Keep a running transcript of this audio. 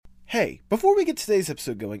Hey, before we get today's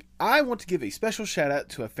episode going, I want to give a special shout out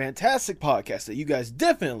to a fantastic podcast that you guys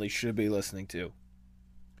definitely should be listening to.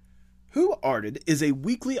 Who Arted is a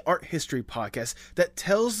weekly art history podcast that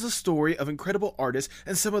tells the story of incredible artists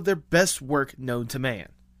and some of their best work known to man.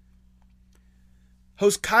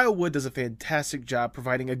 Host Kyle Wood does a fantastic job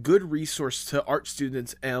providing a good resource to art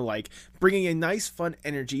students and alike, bringing a nice fun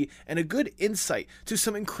energy and a good insight to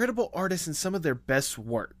some incredible artists and some of their best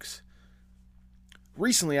works.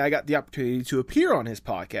 Recently, I got the opportunity to appear on his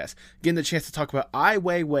podcast, getting the chance to talk about Ai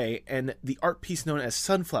Weiwei and the art piece known as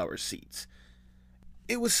Sunflower Seeds.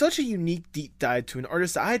 It was such a unique deep dive to an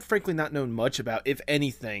artist I had frankly not known much about, if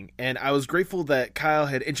anything, and I was grateful that Kyle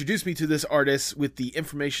had introduced me to this artist with the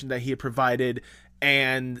information that he had provided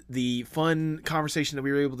and the fun conversation that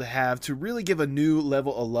we were able to have to really give a new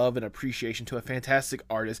level of love and appreciation to a fantastic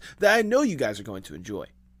artist that I know you guys are going to enjoy.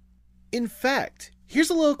 In fact, here's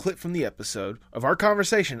a little clip from the episode of our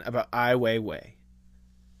conversation about Ai Weiwei.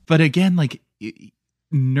 But again,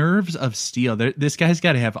 nerves of steel. This guy's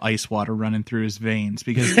got to have ice water running through his veins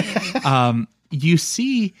because you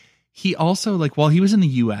see he also, while he was in the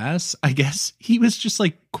US, I guess he was just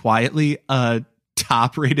quietly a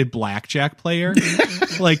top-rated blackjack player.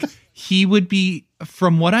 He would be,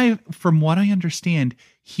 from what I understand,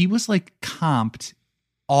 he was comped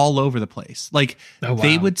all over the place.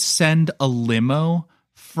 They would send a limo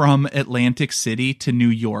from Atlantic City to New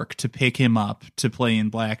York to pick him up to play in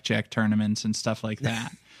blackjack tournaments and stuff like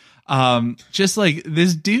that.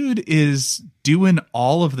 This dude is doing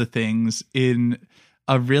all of the things in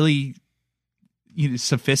a really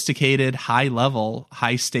sophisticated, high level,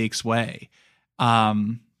 high stakes way.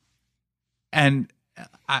 And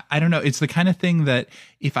I don't know. It's the kind of thing that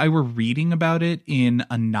if I were reading about it in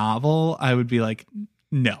a novel, I would be like,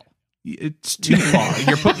 no, it's too far.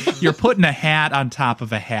 You're putting a hat on top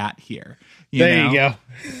of a hat here. You go.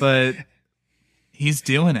 But he's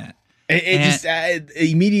doing it. Just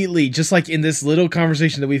immediately, just like in this little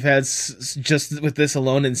conversation that we've had just with this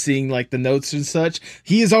alone and seeing the notes and such,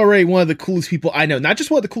 he is already one of the coolest people I know. Not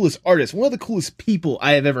just one of the coolest artists, one of the coolest people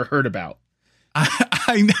I have ever heard about.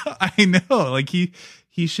 I know.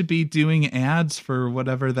 He should be doing ads for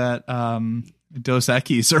whatever that Dos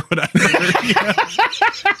Equis or whatever.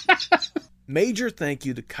 Major thank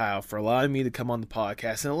you to Kyle for allowing me to come on the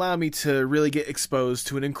podcast and allow me to really get exposed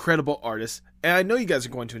to an incredible artist, and I know you guys are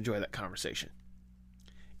going to enjoy that conversation.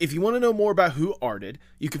 If you want to know more about Who Arted,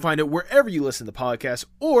 you can find it wherever you listen to podcasts,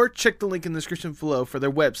 or check the link in the description below for their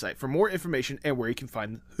website for more information and where you can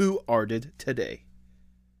find Who Arted today.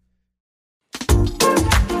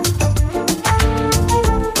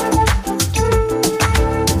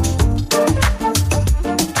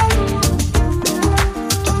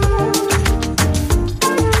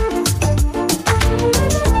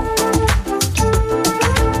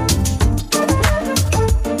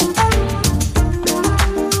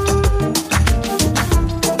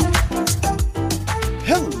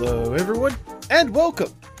 Hello, everyone, and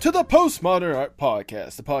welcome to the Postmodern Art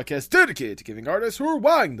Podcast, the podcast dedicated to giving artists who are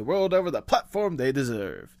wowing the world over the platform they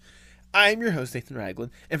deserve. I am your host, Nathan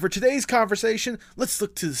Ragland, and for today's conversation, let's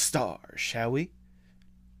look to the stars, shall we?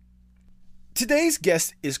 Today's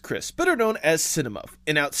guest is Chris, better known as Cinemuff,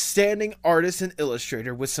 an outstanding artist and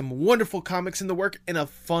illustrator with some wonderful comics in the work and a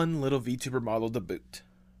fun little VTuber model to boot.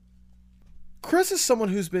 Chris is someone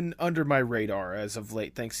who's been under my radar as of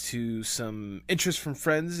late thanks to some interest from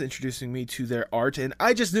friends introducing me to their art, and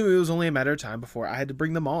I just knew it was only a matter of time before I had to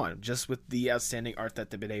bring them on, just with the outstanding art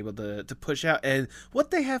that they've been able to push out and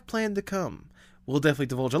what they have planned to come. We'll definitely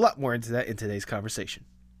divulge a lot more into that in today's conversation.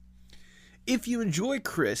 If you enjoy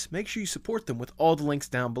Chris, make sure you support them with all the links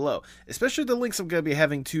down below, especially the links I'm going to be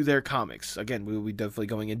having to their comics. Again, we will be definitely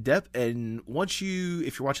going in depth, and if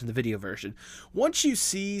you're watching the video version, once you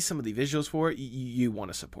see some of the visuals for it, you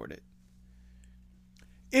want to support it.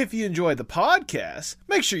 If you enjoy the podcast,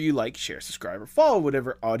 make sure you like, share, subscribe, or follow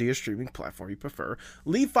whatever audio streaming platform you prefer.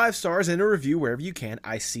 Leave 5 stars and a review wherever you can.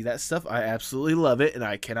 I see that stuff. I absolutely love it, and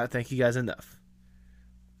I cannot thank you guys enough.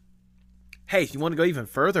 Hey, if you want to go even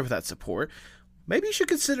further with that support, maybe you should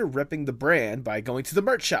consider repping the brand by going to the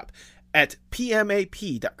merch shop at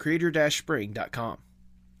pmap.creator-spring.com.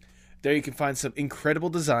 There you can find some incredible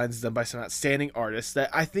designs done by some outstanding artists that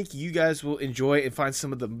I think you guys will enjoy and find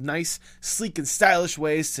some of the nice, sleek, and stylish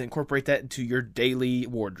ways to incorporate that into your daily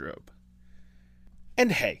wardrobe.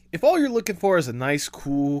 And hey, if all you're looking for is a nice,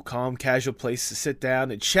 cool, calm, casual place to sit down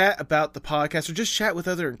and chat about the podcast or just chat with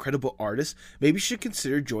other incredible artists, maybe you should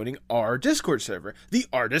consider joining our Discord server, the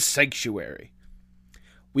Artist Sanctuary.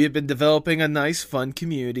 We have been developing a nice, fun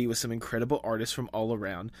community with some incredible artists from all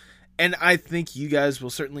around, And I think you guys will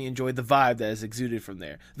certainly enjoy the vibe that is exuded from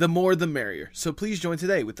there. The more the merrier. So please join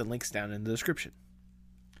today with the links down in the description.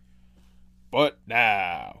 But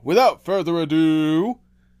now, without further ado,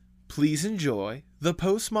 please enjoy the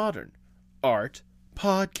Postmodern Art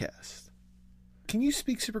Podcast. Can you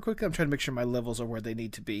speak super quickly? I'm trying to make sure my levels are where they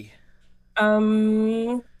need to be.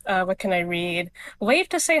 What can I read? Wave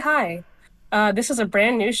to say hi. This is a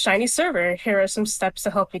brand new shiny server. Here are some steps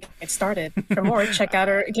to help you get started. For more, check out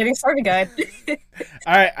our getting started guide. All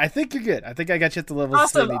right, I think you're good. I think I got you at the levels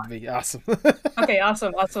Awesome. that need to be. Awesome. Okay,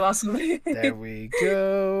 awesome. There we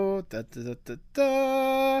go. Da, da, da, da,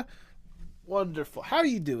 da. Wonderful. How are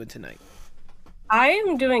you doing tonight? I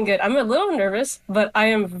am doing good. I'm a little nervous, but I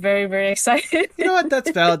am very, very excited. You know what?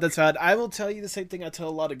 That's valid. That's valid. I will tell you the same thing I tell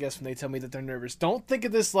a lot of guests when they tell me that they're nervous. Don't think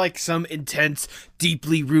of this like some intense,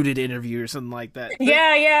 deeply rooted interview or something like that.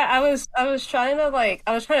 Yeah. I was trying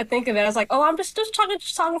to think of it. I was like, oh, I'm just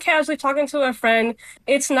talking casually, talking to a friend.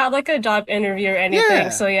 It's not like a job interview or anything. Yeah.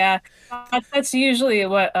 So yeah, that's usually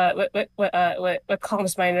what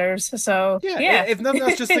calms my nerves. So Yeah. If nothing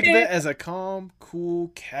else, just think of it as a calm,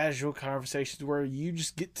 cool, casual conversation where you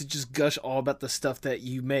just get to just gush all about the stuff that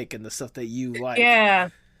you make and the stuff that you like.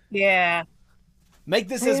 Yeah. Make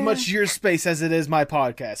this as much your space as it is my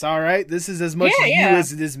podcast, all right? This is as much you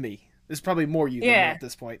as it is me. There's probably more you than me at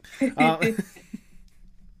this point.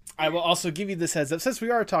 I will also give you this heads up, since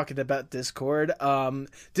we are talking about Discord.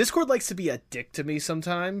 Discord likes to be a dick to me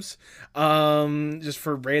sometimes, just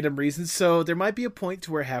for random reasons. So there might be a point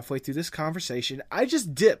to where halfway through this conversation, I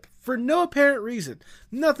just dip for no apparent reason,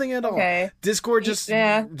 nothing at all. Okay. Discord just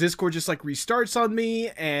like restarts on me,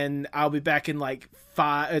 and I'll be back in like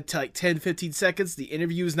 10, 15 seconds. The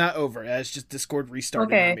interview is not over. It's just Discord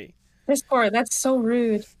restarting on me. Discord, that's so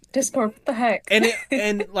rude. Discord, what the heck?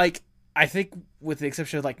 And like, I think with the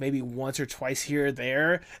exception of like maybe once or twice here or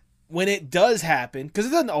there, when it does happen, because it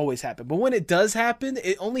doesn't always happen, but when it does happen,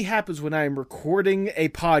 it only happens when I'm recording a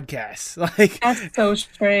podcast. Like, that's so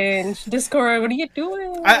strange. Discord, what are you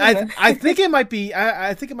doing? I think it might be.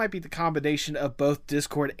 I think it might be the combination of both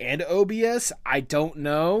Discord and OBS. I don't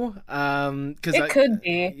know. Because it could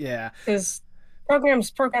be. Yeah. Because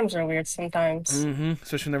programs are weird sometimes. Mm-hmm.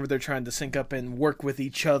 Especially whenever they're trying to sync up and work with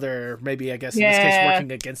each other. Maybe, I guess, in this case,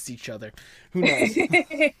 working against each other. Who knows?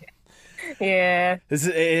 Yeah.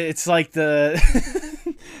 It's like the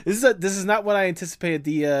this is not what I anticipated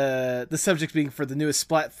the subject being for the newest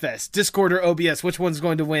Splatfest. Discord or OBS, which one's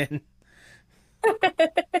going to win?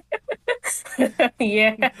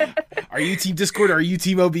 Yeah. Are you team Discord or are you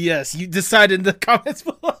team OBS? You decide in the comments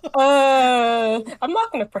below. I'm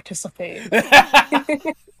not going to participate.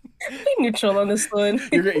 Be neutral on this one.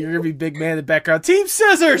 You're gonna be big man in the background. Team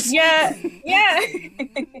Scissors. Yeah. Yeah.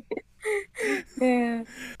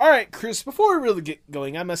 All right, Chris. Before we really get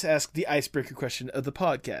going, I must ask the icebreaker question of the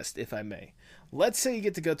podcast, if I may. Let's say you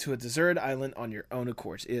get to go to a deserted island on your own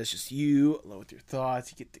accord. It's just you alone with your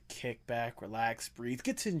thoughts. You get to kick back, relax, breathe,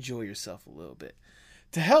 get to enjoy yourself a little bit.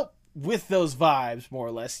 To help with those vibes, more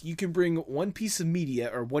or less, you can bring one piece of media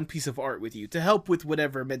or one piece of art with you to help with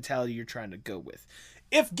whatever mentality you're trying to go with.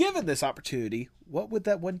 If given this opportunity, what would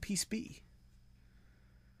that one piece be?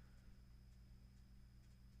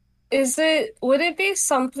 Would it be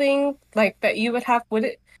something like that you would have,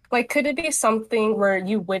 could it be something where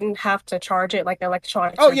you wouldn't have to charge it, like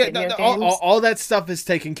electronics? Oh yeah, all that stuff is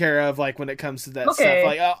taken care of. Like when it comes to that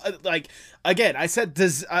stuff, like again, I said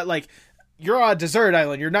you're on a desert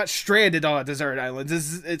island. You're not stranded on a desert island.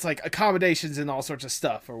 It's like accommodations and all sorts of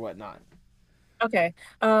stuff or whatnot. Okay.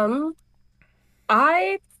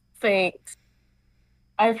 I think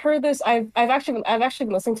I've heard this. I've actually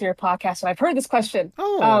been listening to your podcast, and I've heard this question.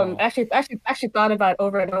 Oh. Actually thought about it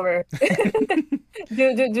over and over.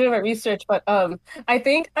 Doing my research, but I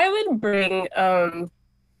think I would bring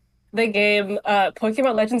the game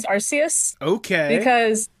Pokemon Legends Arceus. Okay.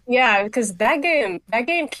 Because that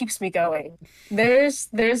game keeps me going. There's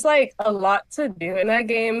like a lot to do in that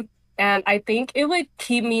game, and I think it would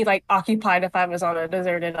keep me like occupied if I was on a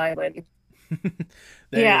deserted island.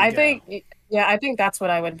 I think that's what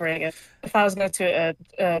I would bring if I was going to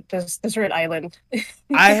a desert island.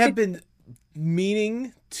 I have been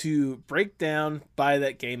meaning to break down, buy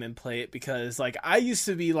that game and play it because like I used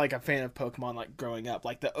to be like a fan of Pokemon like growing up,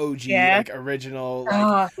 like the OG like original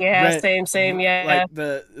like same like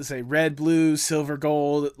the red, blue, silver,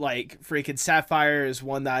 gold, like freaking Sapphire is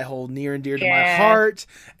one that I hold near and dear to my heart,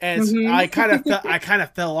 and I kind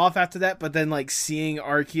of fell off after that, but then like seeing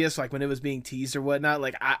Arceus like when it was being teased or whatnot,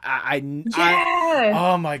 like I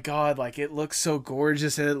oh my god, like it looks so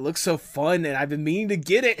gorgeous and it looks so fun and I've been meaning to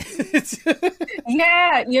get it.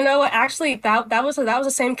 Yeah, you know what? Actually, that was the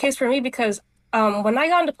same case for me because when I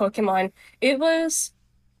got into Pokemon, it was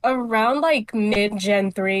around like mid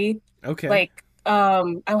Gen 3. Okay. Like I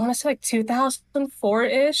want to say like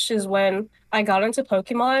 2004-ish is when I got into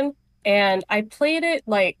Pokemon, and I played it.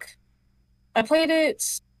 I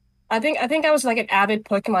think I was like an avid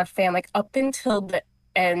Pokemon fan like up until the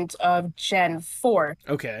end of Gen 4.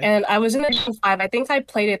 Okay. And I was in the Gen 5. I think I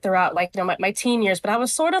played it throughout like my teen years, but I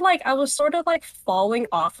was sort of like falling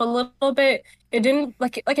off a little bit. It didn't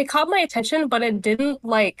like it caught my attention, but it didn't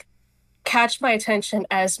like catch my attention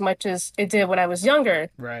as much as it did when I was younger.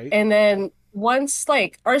 Right. And then once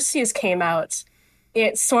like Arceus came out,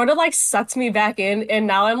 it sort of like sucked me back in, and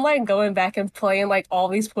now I'm like going back and playing like all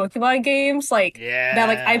these Pokemon games like that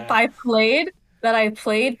like I Yeah. I played that I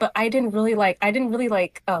played, but I didn't really like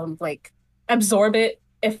absorb it,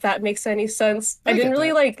 if that makes any sense. I I didn't get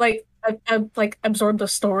really that. like absorb the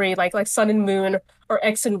story like Sun and Moon or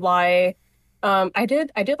X and Y. I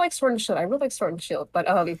did like Sword and Shield. I really like Sword and Shield, but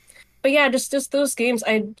yeah, just those games.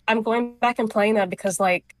 I'm going back and playing them because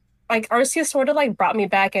like Arceus sort of like brought me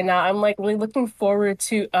back, and now I'm like really looking forward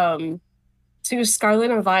to Scarlet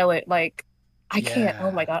and Violet. Like I can't. Oh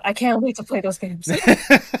my Yeah. God, I can't wait to play those games.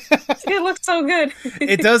 It looks so good.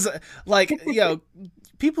 It does, like,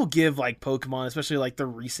 people give like Pokemon, especially like the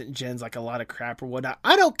recent gens, like a lot of crap or whatnot.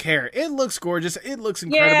 I don't care. It looks gorgeous. It looks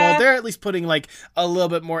incredible. Yeah, They're at least putting like a little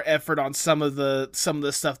bit more effort on some of the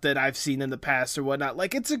stuff that I've seen in the past or whatnot.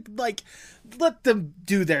 Like like let them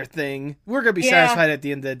do their thing. We're gonna be yeah, satisfied at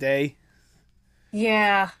the end of the day.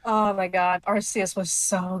 yeah. Oh my God, Arceus was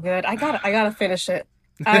so good. I gotta finish it.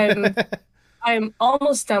 I'm I'm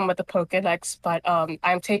almost done with the Pokédex, but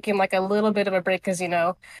I'm taking like a little bit of a break because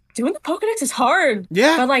doing the Pokédex is hard,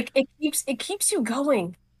 Yeah. but like it keeps you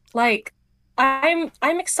going. Like I'm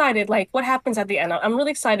excited. Like what happens at the end? I'm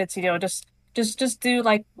really excited to just do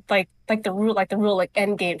like the real like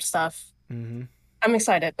end game stuff. Hmm. I'm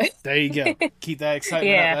excited. There you go. Keep that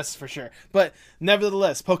excitement up. Yeah, That's for sure. But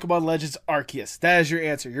nevertheless, Pokemon Legends Arceus. That is your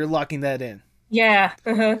answer. You're locking that in. yeah.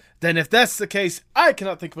 Then, if that's the case, I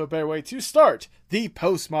cannot think of a better way to start the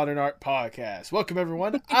Postmodern Art Podcast. Welcome,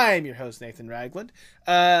 everyone. I am your host, Nathan Ragland.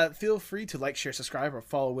 Feel free to like, share, subscribe, or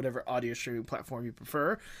follow whatever audio streaming platform you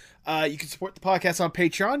prefer. You can support the podcast on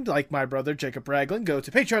Patreon, like my brother, Jacob Ragland. Go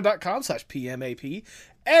to patreon.com/PMAP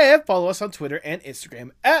and follow us on Twitter and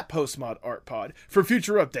Instagram at PostmodArtPod for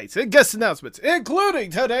future updates and guest announcements,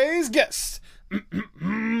 including today's guest.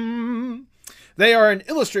 They are an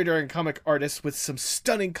illustrator and comic artist with some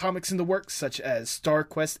stunning comics in the works, such as Star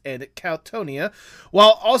Quest and Caltonia,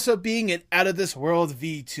 while also being an out-of-this-world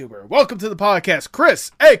VTuber. Welcome to the podcast, Chris,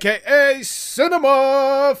 a.k.a.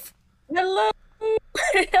 Cinemuff! Hello.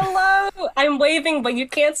 Hello. I'm waving, but you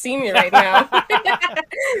can't see me right now.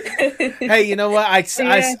 Hey, you know what?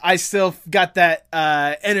 Yeah. I still got that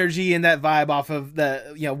energy and that vibe off of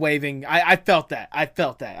the waving. I felt that. I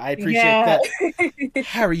felt that. I appreciate Yeah. that.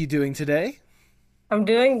 How are you doing today? I'm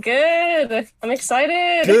doing good. I'm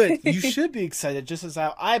excited. Good. You should be excited, just as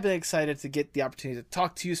I've been excited to get the opportunity to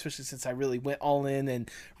talk to you, especially since I really went all in and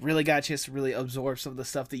really got a chance to really absorb some of the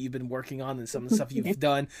stuff that you've been working on and some of the stuff you've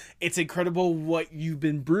done. It's incredible what you've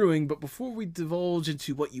been brewing, but before we divulge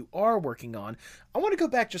into what you are working on, I want to go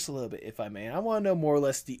back just a little bit, if I may. I want to know more or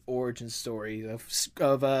less the origin story of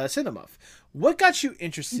Cinemuff. What got you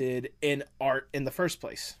interested in art in the first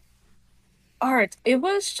place? Art. It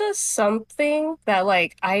was just something that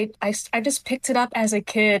like I just picked it up as a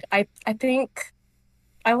kid. I think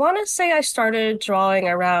I want to say I started drawing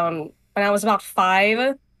around when I was about 5.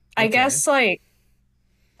 I Okay. guess like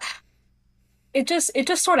it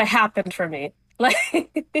just sort of happened for me. Like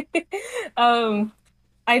um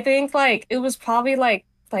I think like it was probably like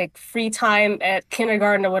free time at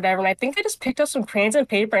kindergarten or whatever, and I think I just picked up some crayons and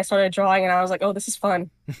paper and I started drawing, and I was like, "Oh, this is fun.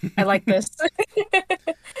 I like this."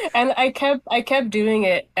 And I kept doing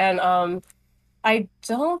it, and I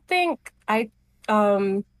don't think I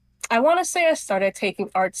want to say I started taking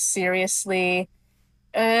art seriously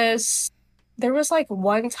as there was like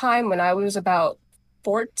one time when I was about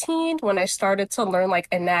 14 when I started to learn like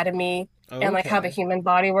anatomy and like how the Okay. human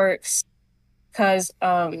body works. Cause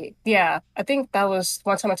yeah, I think that was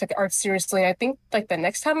one time I took art seriously. I think like the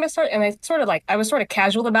next time I started, and I was sort of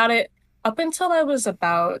casual about it up until I was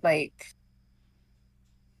about like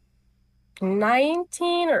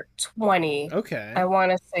 19 or 20. I Okay.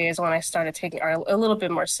 want to say is when I started taking art a little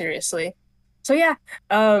bit more seriously. So yeah,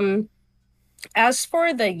 um as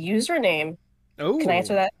for the username, can I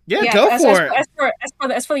answer Oh. that? Yeah, Yeah, go as as for for it. as for as for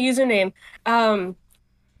the, as for the username, um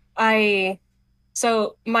I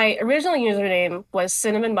so my original username was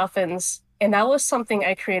Cinnamon Muffins, and that was something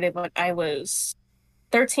I created when I was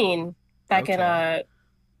 13 back in Okay.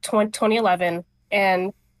 2011,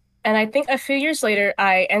 and I think a few years later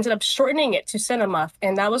I ended up shortening it to Cinemuff,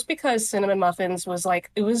 and that was because Cinnamon Muffins was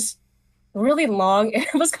like it was really long and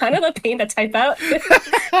it was kind of a pain to type out.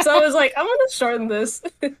 So I was like, I'm gonna shorten this.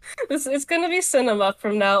 This it's gonna be Cinema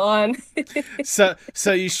from now on. So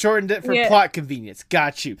you shortened it for Yeah, plot convenience.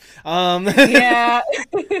 Got you. yeah.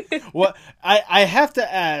 What I have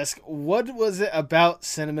to ask, what was it about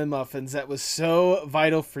cinnamon muffins that was so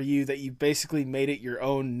vital for you that you basically made it your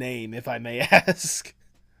own name, if I may ask?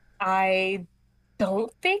 I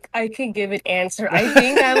don't think I can give an answer. I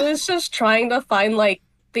think I was just trying to find like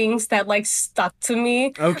things that like stuck to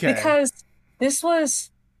me Okay. because this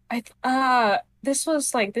was this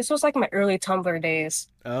was like my early Tumblr days.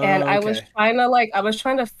 And Oh, okay. I was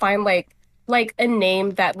trying to find like a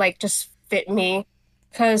name that like just fit me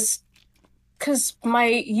because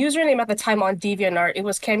my username at the time on DeviantArt it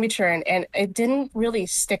was Canby Churn and it didn't really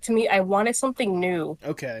stick to me. I wanted something new.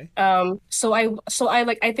 Okay. So I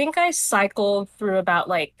like I think I cycled through about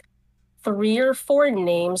like 3 or 4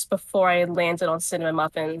 names before I landed on Cinnamon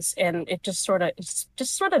Muffins, and it's just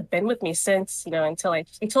sort of been with me since, until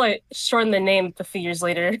I shortened the name a few years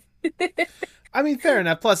later. I mean, fair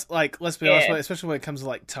enough. Plus, like, let's be honest, Yeah. especially when it comes to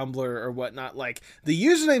like Tumblr or whatnot, like the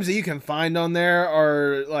usernames that you can find on there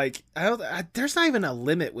are like, there's not even a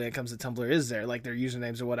limit when it comes to Tumblr, is there? Like their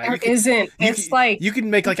usernames or whatnot. There isn't. It's like You can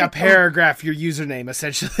make like a paragraph your username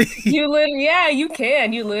essentially. you literally, yeah, you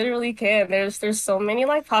can. You literally can. There's so many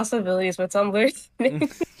like possibilities with Tumblr.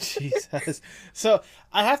 Jesus. So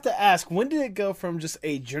I have to ask, when did it go from just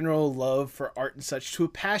a general love for art and such to a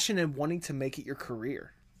passion and wanting to make it your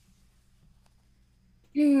career?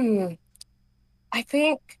 Hmm. I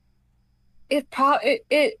think it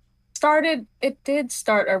did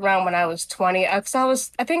start around when I was 20.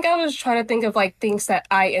 'Cause I think I was trying to think of like things that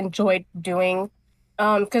I enjoyed doing.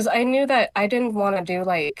 Because I knew that I didn't want to do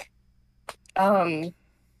um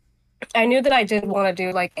I knew that I didn't want to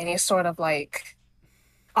do like any sort of like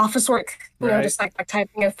office work, Right. just like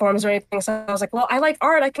typing in forms or anything. So I was like, well, I like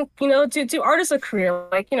art. I can, do art as a career.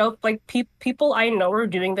 Like, like people I know are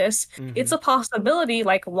doing this. It's Mm-hmm. a possibility.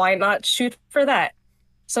 Like, why not shoot for that?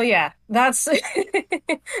 So yeah, that's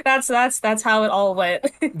that's how it all went.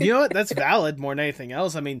 You know what? That's valid more than anything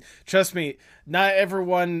else. I mean, trust me, not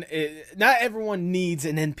everyone needs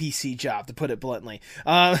an NPC job, to put it bluntly.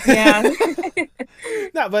 Yeah.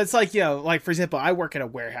 No, but it's like, like for example, I work at a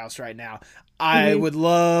warehouse right now. I Mhm. would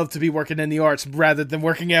love to be working in the arts rather than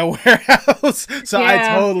working at a warehouse. So I Yeah.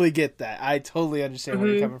 totally get that. I totally understand where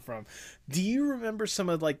you're hmm coming from. Do you remember some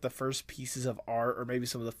of like the first pieces of art or maybe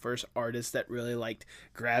some of the first artists that really like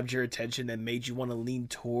grabbed your attention and made you want to lean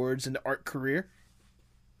towards an art career?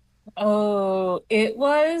 Oh, it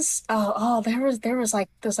was there was like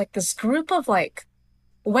this group of like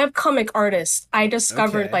webcomic artists I discovered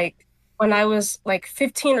Okay. like when I was like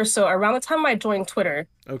 15 or so, around the time I joined Twitter.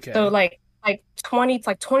 So Okay.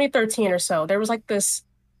 2013 or so. There was like this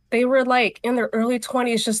they were like in their early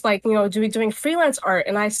 20s just like, doing freelance art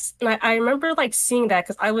and I remember like seeing that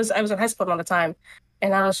because I was in high school at the time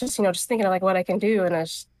and I was just, just thinking of like what I can do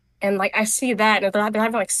and like I see that and they're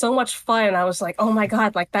having like so much fun and I was like, "Oh my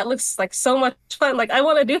God, like that looks like so much fun. Like I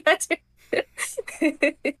want to do that too."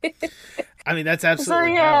 I mean, that's So absolutely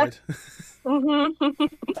yeah. valid. hmm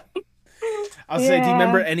I'll say, do you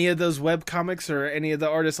remember Yeah. any of those web comics or any of the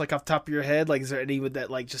artists like off the top of your head? Like, is there any that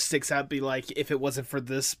like just sticks out? Be like, if it wasn't for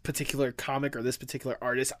this particular comic or this particular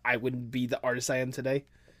artist, I wouldn't be the artist I am today.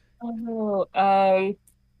 Oh,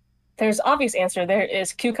 there's obvious answer. There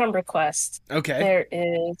is Cucumber Quest. Okay. There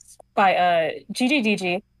is by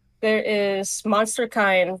GGDG. There is Monster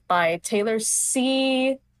Kind by Taylor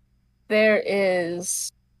C. There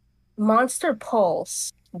is Monster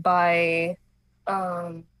Pulse by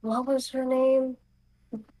what was her name?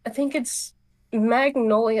 I think it's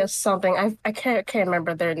Magnolia something. I can't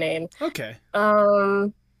remember their name. Okay.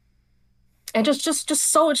 Um and just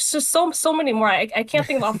so many more. I can't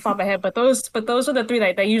think of off the top of my head, but those are the three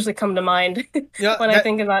that usually come to mind You know when I that.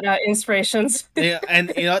 think about inspirations. Yeah,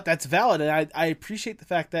 and that's valid, and I appreciate the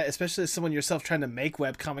fact that, especially as someone yourself trying to make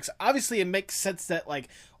web comics, obviously it makes sense that like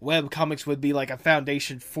web comics would be like a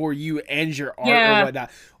foundation for you and your art or Yeah. whatnot.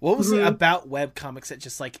 What was it hmm about web comics that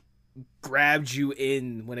just like grabbed you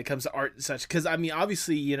in when it comes to art and such? Because I mean,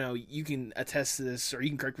 obviously, you can attest to this, or you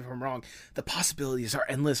can correct me if I'm wrong. The possibilities are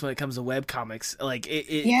endless when it comes to web comics. Like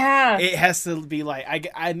Yeah. it has to be like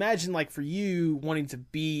I imagine like for you wanting to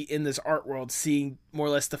be in this art world, seeing more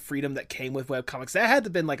or less the freedom that came with web comics, that had to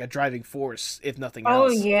have been like a driving force, if nothing Oh else.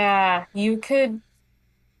 yeah.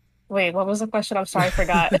 Wait, what was the question? I'm sorry, I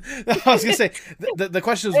forgot. I was gonna say the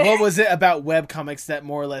question is, what was it about webcomics that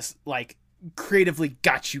more or less like creatively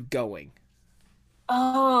got you going?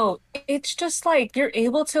 Oh, it's just like you're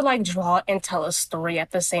able to like draw and tell a story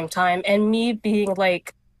at the same time. And me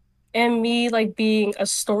like being a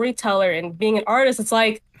storyteller and being an artist, it's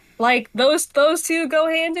like those two go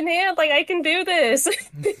hand in hand. Like I can do this.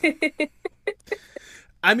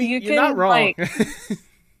 I mean, You you're not can wrong.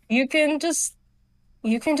 you can just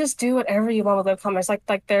you can just do whatever you want with webcomics.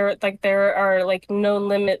 There are like no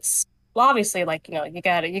limits. Well, obviously, like, you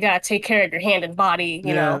gotta take care of your hand and body,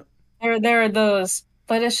 Yeah. There are those,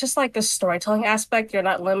 but it's just like the storytelling aspect. You're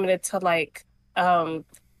not limited to um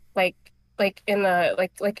like like in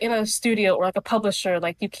a studio or like a publisher,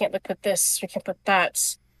 like you can't like put this, you can't put that.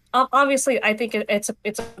 Obviously, I think it's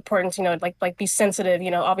important to, like be sensitive.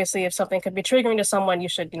 Obviously, if something could be triggering to someone, you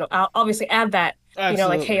should, obviously add that. Like, hey,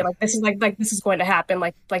 Absolutely. like this is like this is going to happen.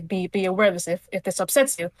 Like be aware of this if this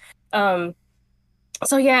upsets you. Um.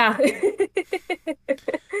 So yeah.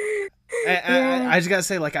 I Yeah. just gotta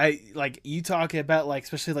say, like, like you talking about, like,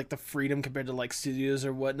 especially like the freedom compared to like studios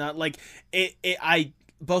or whatnot. Like, I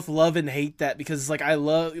both love and hate that, because it's like I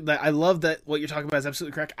love that what you're talking about is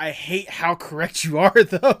absolutely correct. I hate how correct you are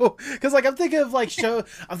though, because like I'm thinking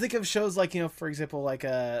of shows like, for example, like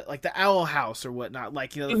the Owl House or whatnot.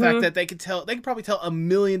 Like, the fact Hmm. that they could probably tell a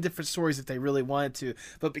million different stories if they really wanted to,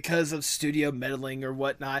 but because of studio meddling or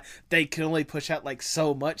whatnot, they can only push out like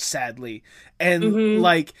so much, sadly. And Hmm.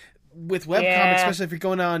 like with webcomics, Yeah. especially if you're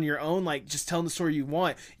going on your own, like just telling the story you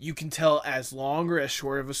want, you can tell as long or as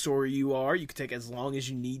short of a story you are. You can take as long as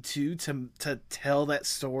you need to tell that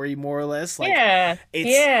story, more or less. Like, Yeah. it's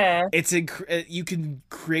Yeah. you can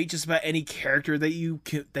create just about any character that you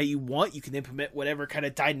want. You can implement whatever kind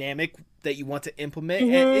of dynamic that you want to implement,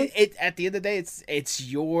 and Hmm. it at the end of the day, it's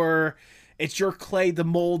your clay to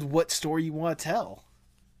mold what story you want to tell.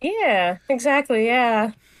 Yeah. Exactly.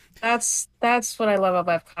 Yeah. That's what I love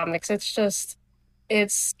about webcomics. It's just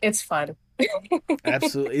it's fun.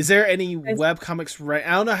 Absolutely. Is there any It's- web comics right?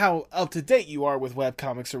 I don't know how up to date you are with web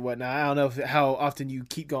comics or whatnot. I don't know how often you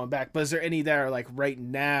keep going back, but is there any that are like right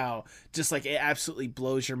now, just like it absolutely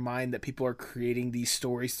blows your mind that people are creating these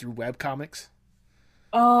stories through web comics?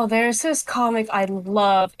 Oh, there's this comic I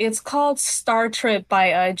love. It's called Star Trip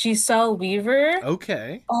by Giselle Weaver.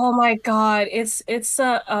 Okay. Oh my God. It's a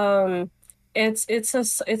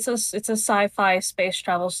sci-fi space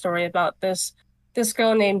travel story about this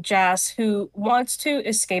girl named Jazz who wants to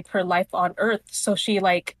escape her life on Earth. So she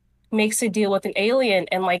like makes a deal with an alien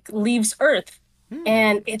and like leaves Earth. Hmm.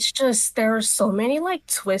 And it's just there are so many like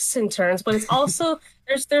twists and turns, but it's also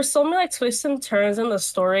there's so many like twists and turns in the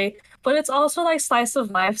story, but it's also like slice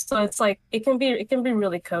of life. So it's like it can be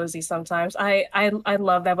really cozy sometimes. I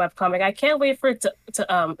love that webcomic. I can't wait for it to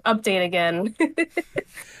update again.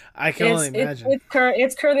 I can only imagine.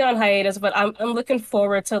 It's currently on hiatus, but I'm looking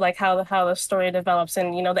forward to like how the story develops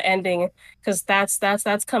and the ending, because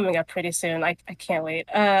that's coming up pretty soon. I can't wait.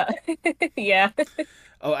 Yeah.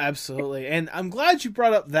 Oh, absolutely. And I'm glad you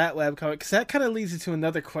brought up that web comic, because that kind of leads into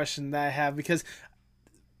another question that I have, because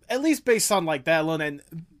at least based on like that alone, and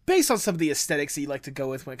based on some of the aesthetics that you like to go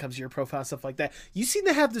with when it comes to your profile and stuff like that, you seem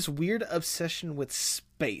to have this weird obsession with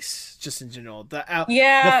space, just in general. The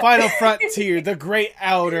Yeah. final frontier, the great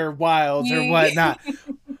outer wilds or You, whatnot.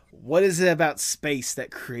 What is it about space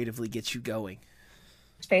that creatively gets you going?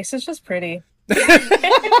 space is just pretty. All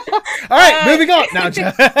right, Uh, moving on now.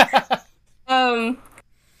 um,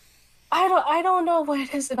 I don't know what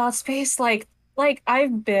it is about space. Like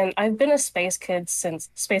I've been a space kid.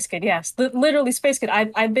 Yes, literally space kid.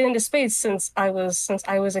 I've been into space since I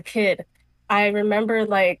was a kid. I remember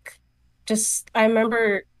I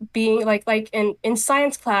remember being like in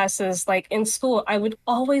science classes, like in school, I would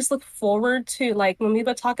always look forward to like when we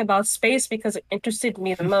would talk about space because it interested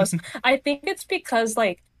me the most. I think it's because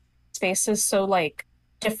like space is so like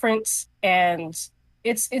different, and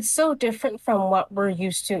it's so different from what we're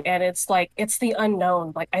used to, and it's like it's the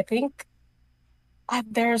unknown. Like I think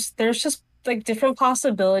there's just like different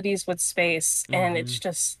possibilities with space, and Hmm. it's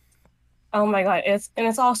just oh my God, it's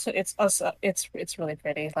really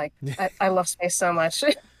pretty. Like I love space so much.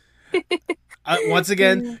 Once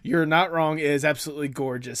again, you're not wrong. It is absolutely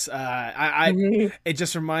gorgeous. Mhm. It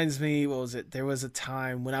just reminds me. What was it? There was a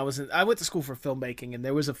time when I went to school for filmmaking, and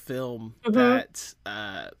there was a film Mhm.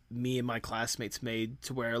 that me and my classmates made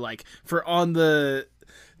to where, like, for on the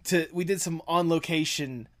we did some on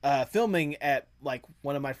location filming at like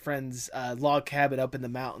one of my friends' log cabin up in the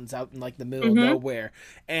mountains, out in like the middle of nowhere.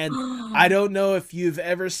 And I don't know if you've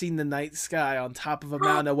ever seen the night sky on top of a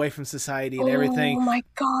mountain away from society and everything. Oh my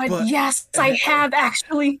God. But Yes, I have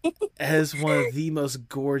actually. it is one of the most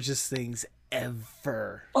gorgeous things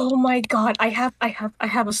ever. Oh my God. I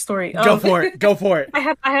have a story. Go for it. Go for it.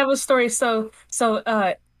 I have a story. So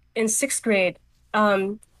in sixth grade,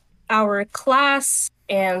 our class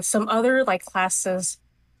and some other like classes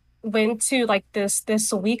went to like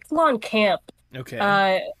this week-long camp.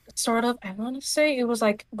 Okay. Sort of, I want to say it was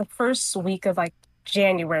like the first week of like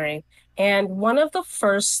January. And one of the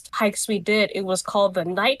first hikes we did, it was called the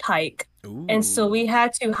night hike. Ooh. And so we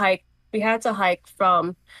had to hike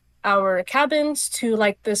from our cabins to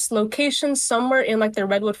like this location somewhere in like the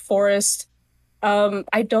redwood forest.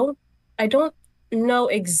 I don't know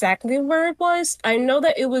exactly where it was. I know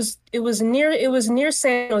that it was near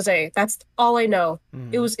San Jose. That's all I know.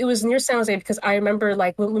 It was near San Jose because I remember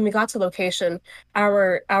like when we got to location,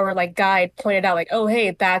 our like guide pointed out like, oh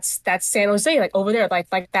hey, that's San Jose, like over there, like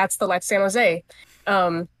that's the like San Jose.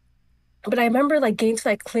 But I remember like getting to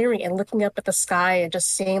like clearing and looking up at the sky and just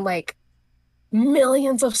seeing like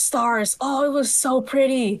millions of stars. Oh, it was so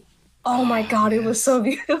pretty. Oh my God, it was so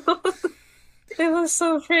beautiful. It was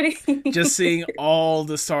so pretty. Just seeing all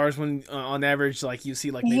the stars when on average like you see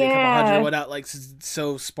like maybe a couple hundred or whatnot, like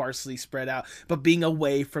so sparsely spread out, but being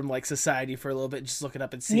away from like society for a little bit and just looking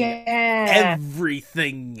up and seeing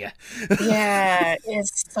everything. Yeah,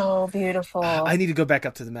 it's so beautiful. I need to go back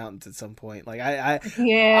up to the mountains at some point. Like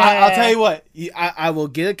I'll tell you what, I will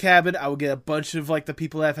get a cabin. I will get a bunch of like the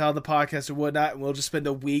people that have had the podcast or whatnot, and we'll just spend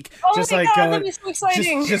a week just like going, that'd be so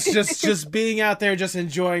exciting. just being out there, just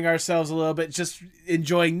enjoying ourselves a little bit, just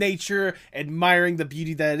enjoying nature, admiring the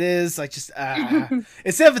beauty that it is. Like just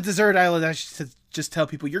instead of a desert island, I should just tell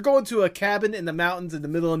people you're going to a cabin in the mountains in the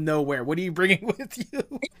middle of nowhere. What are you bringing with you?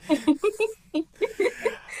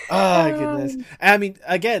 Oh goodness. I mean,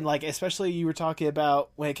 again, like especially you were talking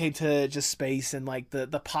about when it came to just space and like the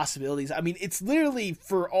possibilities. I mean, it's literally,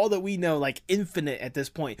 for all that we know, like infinite at this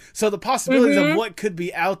point. So the possibilities of what could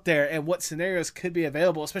be out there and what scenarios could be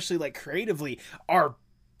available, especially like creatively, are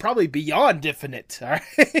probably beyond infinite. All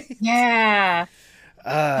right. Yeah.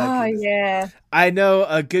 Yeah. I know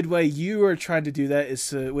a good way you are trying to do that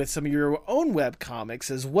is with some of your own web comics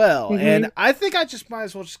as well. And I think I just might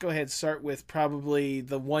as well just go ahead and start with probably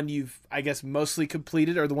the one you've, I guess, mostly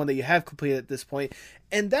completed, or the one that you have completed at this point.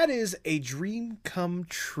 And that is A Dream Come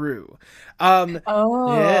True.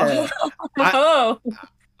 Yeah.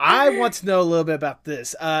 I want to know a little bit about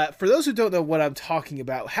this. For those who don't know what I'm talking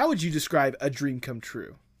about, how would you describe A Dream Come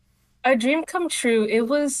True? A Dream Come True. It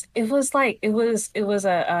was a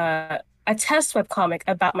test webcomic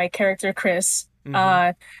about my character Chris.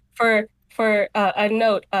 For a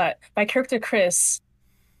note, my character Chris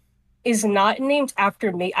is not named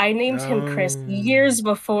after me. I named him Chris years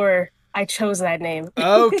before I chose that name.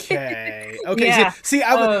 Okay. Yeah. See,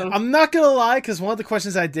 I'm not gonna lie, because one of the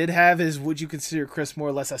questions I did have is, would you consider Chris more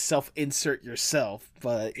or less a self-insert yourself?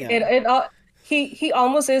 But yeah. He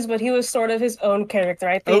almost is, but he was sort of his own character.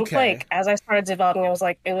 I think like as I started developing, I was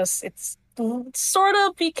like, it's sort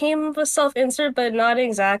of became a self-insert, but not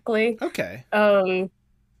exactly. Okay.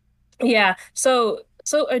 Yeah. So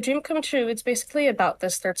A Dream Come True, it's basically about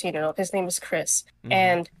this 13-year-old. His name is Chris,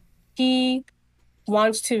 and he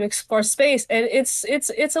wants to explore space, and it's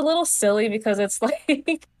a little silly because it's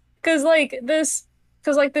like this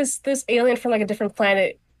alien from like a different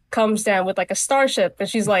planet comes down with like a starship, and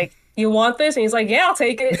she's like, you want this? And he's like, yeah, I'll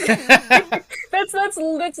take it. That's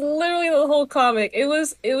literally the whole comic. It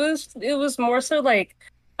was more so like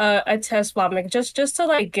a test comic, just to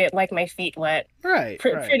like get like my feet wet. Right.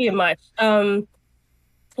 Pretty much.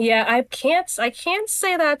 Yeah, I can't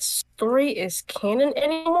say that story is canon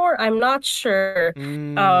anymore. I'm not sure.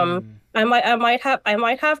 I might have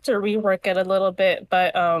to rework it a little bit,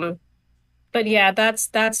 but yeah, that's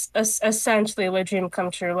essentially what Dream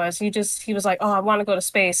Come True was. He was like, oh, I want to go to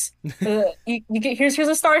space. Here's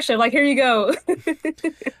a starship. Like, here you go.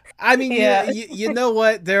 I mean, yeah. you know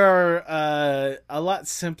what? There are a lot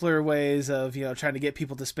simpler ways of trying to get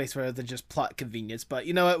people to space rather than just plot convenience. But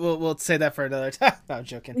you know what? We'll say that for another time. No, I'm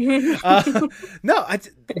joking. No,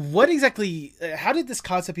 what exactly? How did this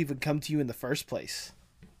concept even come to you in the first place?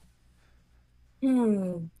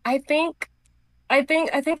 I think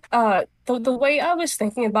the way I was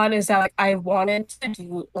thinking about it is that like I wanted to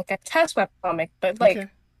do like a test webcomic, but like Okay.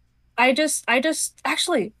 I just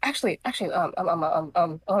actually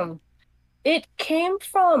it came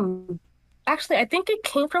from, actually I think it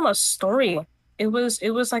came from a story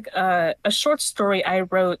it was like a short story I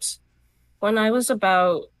wrote when I was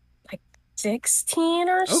about like 16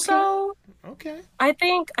 or Okay. so. Okay. I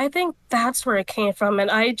think that's where it came from,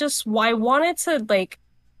 and I wanted to like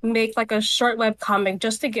make like a short web comic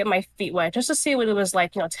just to get my feet wet, just to see what it was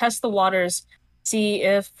like, test the waters, see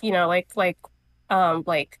if,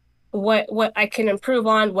 like what I can improve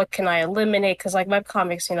on, what can I eliminate? Because like web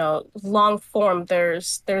comics, long form,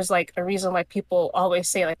 there's like a reason why people always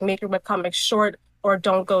say like make your web comics short or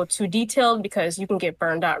don't go too detailed because you can get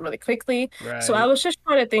burned out really quickly. So I Right. was just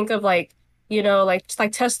trying to think of like like just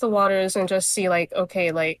like test the waters and just see like,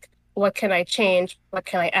 okay, like what can I change? What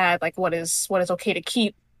can I add? Like what is okay to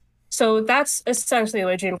keep? So that's essentially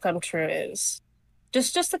what Dream Come True is.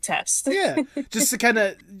 Just a test. Yeah. Just to kind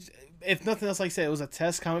of, if nothing else, like I said, it was a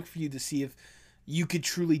test comic for you to see if you could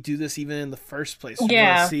truly do this even in the first place. You want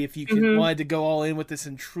to Yeah. see if you could Hmm. wanted to go all in with this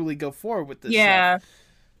and truly go forward with this stuff. Yeah.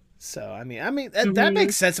 So I mean that Hmm.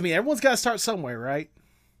 makes sense to me. Everyone's got to start somewhere, right?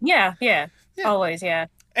 Yeah, yeah. Yeah. Always, yeah.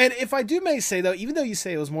 And if I do may say though, even though you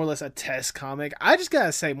say it was more or less a test comic, I just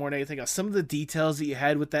gotta say more than anything else, some of the details that you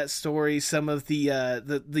had with that story, some of the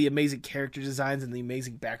amazing character designs and the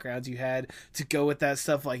amazing backgrounds you had to go with that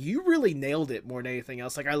stuff, like you really nailed it more than anything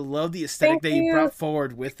else. Like I love the aesthetic Thank that you you. brought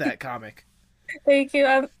forward with that comic. Thank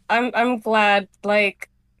you. I'm glad. Like,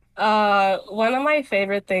 one of my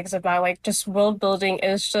favorite things about like just world building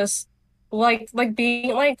is just like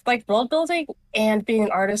being like world building and being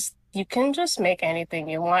an artist. You can just make anything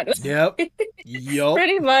you want. Yep. Yup.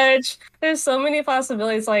 Pretty much. There's so many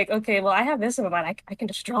possibilities. Like, okay, well, I have this in my mind. I can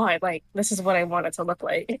just draw it. Like, this is what I want it to look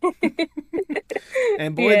like.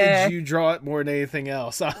 And boy, did Yeah. you draw it more than anything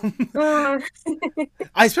else. Uh,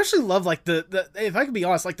 I especially love like the if I could be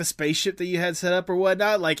honest, like the spaceship that you had set up or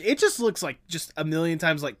whatnot. Like it just looks like just a million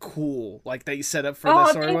times like cool, like that you set up for oh,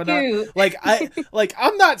 this or thank whatnot. you.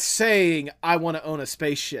 I'm not saying I want to own a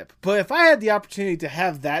spaceship, but if I had the opportunity to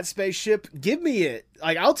have that spaceship, give me it.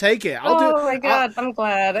 Like I'll take it. I'll do. Oh my I'll, God, I'm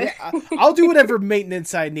glad. yeah, I'll do whatever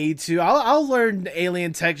maintenance I need to. I'll learn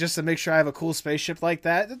alien tech just to make sure I have a cool spaceship like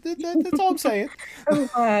that. That's all I'm saying. I'm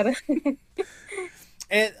glad.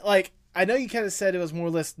 And like I know you kind of said it was more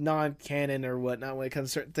or less non-canon or whatnot when it comes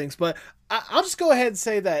to certain things, but I'll just go ahead and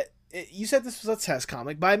say that you said this was a test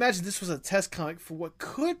comic, but I imagine this was a test comic for what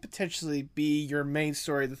could potentially be your main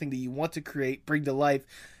story, the thing that you want to create, bring to life.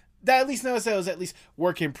 That at least notice that was at least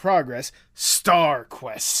work in progress. Star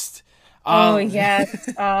Quest. Oh Um, yes.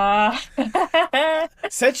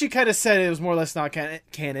 since you kind of said it was more or less not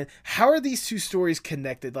canon, how are these two stories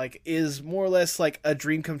connected? Like, is more or less like a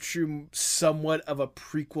Dream Come True somewhat of a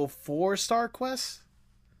prequel for Star Quest?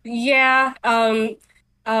 Yeah.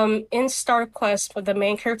 In Star Quest, the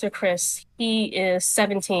main character Chris, he is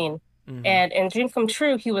 17, Mm-hmm. and in Dream Come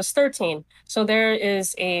True, he was 13. So there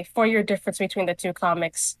is a 4 year difference between the two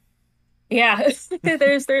comics. Yeah,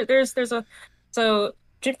 there's a so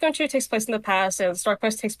Dream Come True takes place in the past, and Star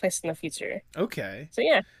Quest takes place in the future. Okay. So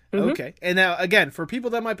yeah. Hmm. Okay. And now, again, for people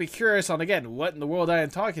that might be curious on, again, what in the world I am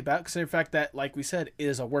talking about, considering the fact that, like we said, it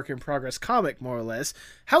is a work in progress comic, more or less,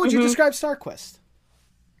 how would you Hmm. describe Star Quest?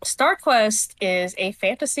 Star Quest is a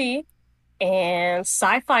fantasy and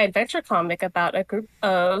sci-fi adventure comic about a group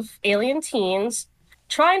of alien teens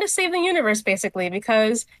trying to save the universe, basically,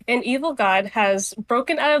 because an evil god has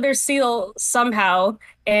broken out of their seal somehow,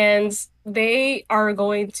 and they are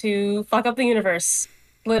going to fuck up the universe.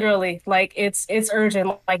 Literally, like it's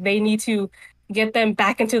urgent. Like they need to get them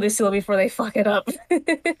back into the seal before they fuck it up.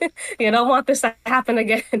 You don't want this to happen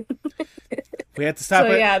again. We have to stop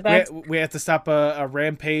So it. yeah, that's We have to stop a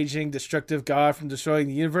rampaging, destructive god from destroying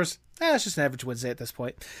the universe. It's just an average Wednesday at this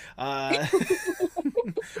point. Uh,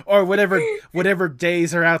 or whatever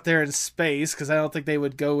days are out there in space, because I don't think they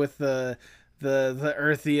would go with the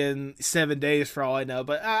Earthian 7 days for all I know.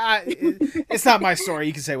 But it's not my story.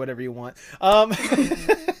 You can say whatever you want.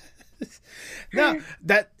 No,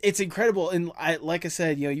 that it's incredible, and like I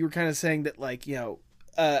said, you were kind of saying that, like,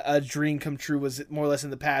 a dream come true was more or less in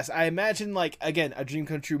the past. I imagine, like, again, a dream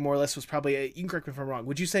come true more or less was probably you can correct me if I'm wrong.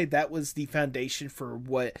 Would you say that was the foundation for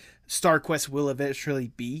what Star Quest will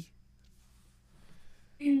eventually be?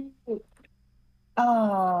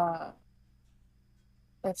 uh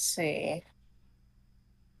let's see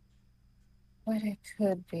what it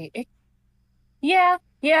could be. Yeah,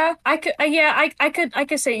 yeah, I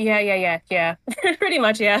could say yeah. Pretty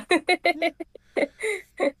much, yeah.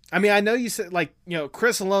 I mean, I know you said, like,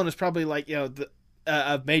 Chris alone is probably, like,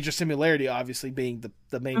 a major similarity, obviously being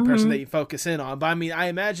the main person that Hmm. you focus in on. But I mean, I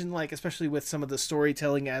imagine, like, especially with some of the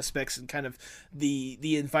storytelling aspects and kind of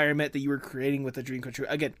the environment that you were creating with the Dream Come True.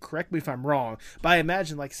 Again, correct me if I'm wrong, but I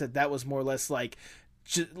imagine, like I said, that was more or less like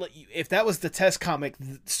if that was the test comic,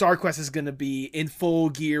 StarQuest is going to be in full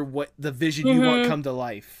gear. What the vision you want Hmm. come to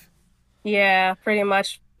life. Yeah, pretty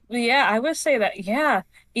much. Yeah, I would say that. Yeah,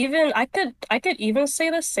 even I could even say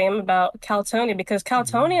the same about Caltonia because Mm.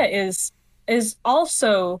 Caltonia is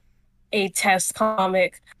also a test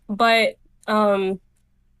comic, but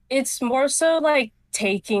it's more so like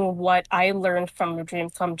taking what I learned from A Dream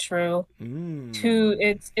Come True to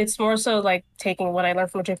Mm. it's more so like taking what I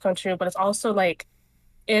learned from A Dream Come True, but it's also like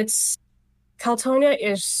it's Caltonia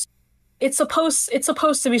is it's supposed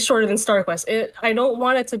to be shorter than StarQuest. I don't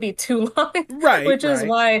want it to be too long, Right,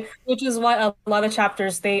 right. which is why a lot of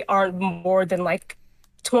chapters they aren't more than like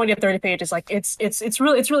 20 or 30 pages. Like it's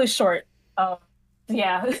really short. Um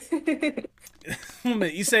yeah.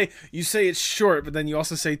 You say it's short, but then you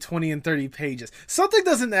also say 20 and 30 pages. Something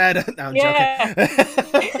doesn't add up. No, I'm joking. Yeah.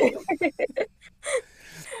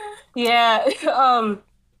 Yeah.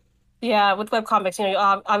 Yeah, with webcomics,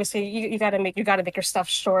 obviously you gotta make your stuff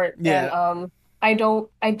short. And Yeah.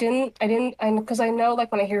 because I know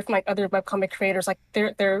like when I hear from like other webcomic creators, like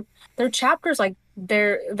their chapters like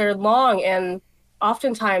they're long and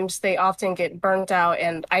oftentimes they often get burnt out.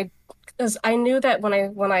 And because I knew that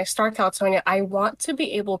when I start Calatonia, I want to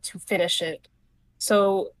be able to finish it.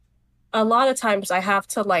 So a lot of times I have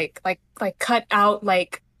to like cut out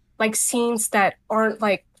like scenes that aren't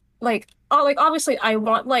like obviously I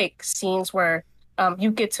want like scenes where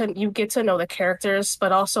you get to know the characters,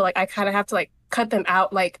 but also like I kind of have to like cut them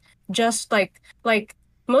out just like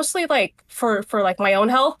mostly like for like my own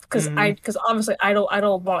health Hmm. because obviously I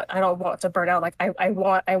don't want to burn out. Like I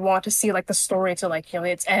want to see like the story to like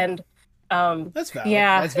its end. That's valid.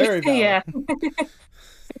 Yeah. That's very valid. Yeah.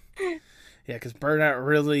 Yeah, because burnout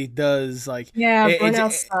really does like Yeah, it.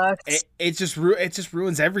 burnout sucks. It just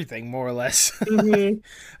ruins everything more or less. Hmm.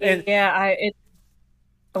 And Yeah,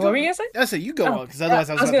 what were go. you gonna say? I say you go Oh, on because otherwise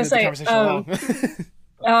I I was was about to gonna move the say, conversation along.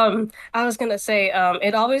 I was gonna say,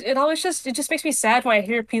 it just makes me sad when I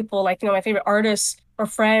hear people like, my favorite artists or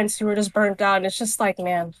friends who are just burnt out. And it's just like,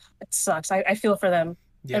 man, it sucks. I feel for them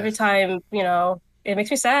every Yes. time, it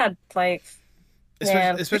makes me sad. Like,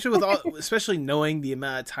 man. Especially knowing the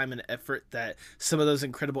amount of time and effort that some of those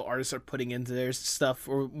incredible artists are putting into their stuff,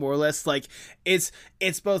 or more or less like it's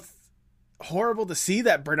both horrible to see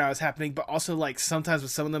that burnout is happening, but also like sometimes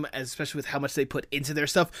with some of them, especially with how much they put into their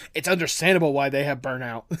stuff, it's understandable why they have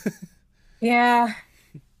burnout. Yeah.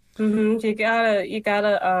 You gotta,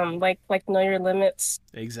 like know your limits.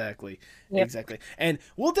 Exactly. Yep. Exactly. And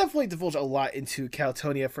we'll definitely divulge a lot into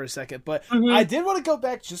Caltonia for a second, but I Hmm. did want to go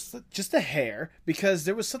back just a hair because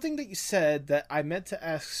there was something that you said that I meant to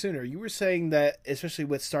ask sooner. You were saying that especially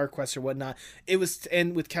with StarQuest or whatnot, it was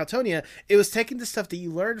and with Caltonia, it was taking the stuff that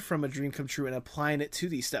you learned from A Dream Come True and applying it to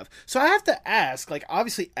these stuff. So I have to ask, like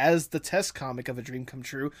obviously as the test comic of A Dream Come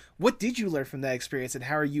True, what did you learn from that experience and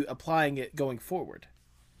how are you applying it going forward?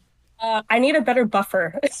 I need a better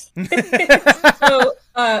buffer. So,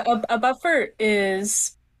 a buffer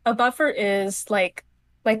is like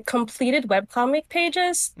completed webcomic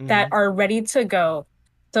pages that Mm-hmm. are ready to go.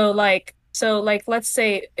 So like let's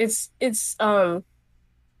say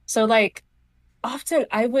so like often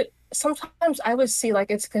sometimes I would see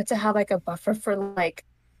like it's good to have like a buffer for like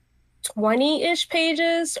 20-ish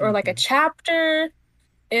pages or like a Mm-hmm. chapter.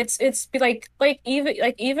 It's be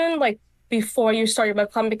even like before you start your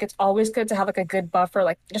webcomic, it's always good to have like a good buffer,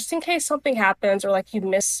 like just in case something happens or like you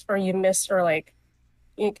miss or like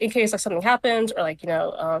in case like something happens or like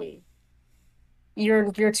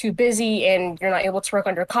you're too busy and you're not able to work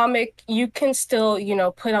on your comic, you can still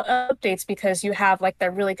put out updates because you have like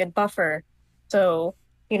that really good buffer. So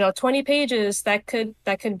 20 pages that could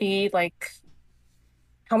be like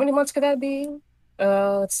how many months could that be?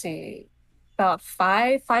 Let's see. About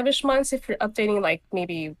five-ish months if you're updating like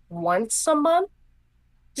maybe once a month.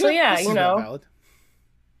 So Yeah, yeah, this is about valid.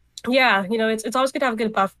 it's always good to have a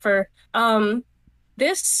good buffer.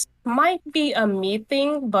 This might be a me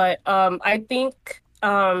thing, but I think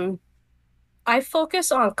I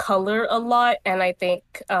focus on color a lot, and I think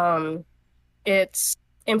it's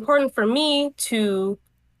important for me to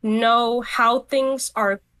know how things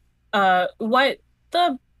are, what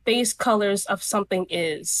the base colors of something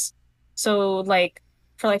is. So like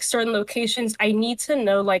for like certain locations, I need to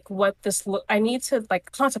know like I need to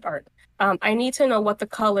like concept art. I need to know what the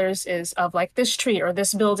colors is of like this tree or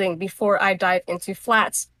this building before I dive into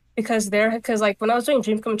flats. Because like when I was doing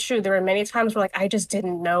Dream Come True, there were many times where like I just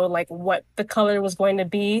didn't know like what the color was going to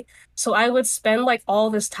be. So I would spend like all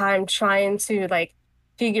this time trying to like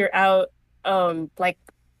figure out like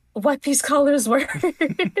what these colors were.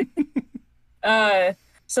 Uh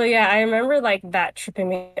so yeah, I remember like that tripping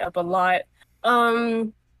me up a lot.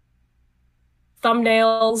 Um,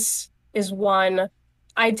 thumbnails is one.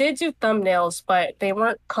 I did do thumbnails, but they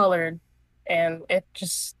weren't colored, and it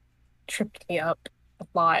just tripped me up a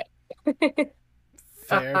lot.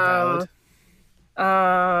 Fair, valid.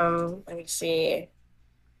 Um, let me see.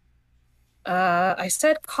 I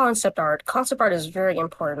said concept art. Concept art is very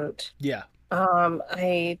important. Yeah.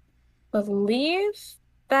 I believe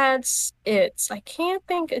that's it. I can't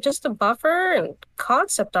think, just a buffer and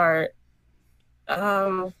concept art.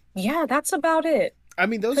 Yeah, that's about it. I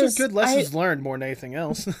mean, those are Because good lessons learned more than anything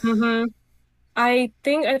else. mhm. I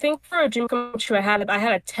think for a dream come true, I had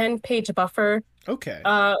a 10-page buffer. Okay.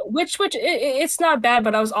 It's not bad,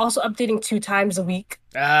 but I was also updating 2 times a week.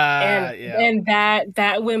 Ah, And yeah. and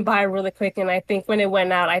that went by really quick. And I think when it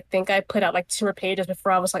went out, I think I put out like 2 more pages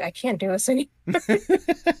before I was like, I can't do this anymore.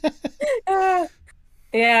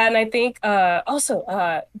 Yeah, and I think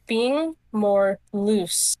also being more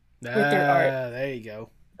loose with your art. Ah, there you go.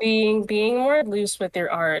 Being more loose with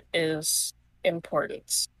your art is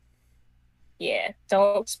important. Yeah,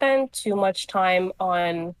 don't spend too much time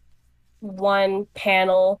on one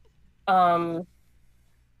panel. Um,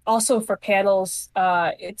 Also for panels,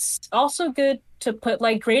 it's also good to put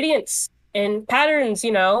like gradients and patterns,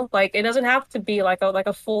 like it doesn't have to be like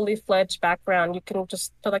a fully fledged background. You can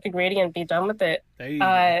just put like a gradient and be done with it. There you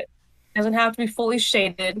go. It doesn't have to be fully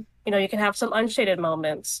shaded. You can have some unshaded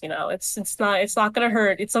moments. It's not gonna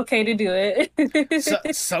hurt. It's okay to do So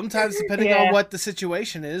it. sometimes, depending on Yeah. what the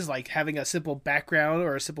situation is, like having a simple background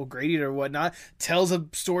or a simple gradient or whatnot, tells a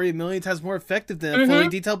story a million times more effective than a fully Mm-hmm.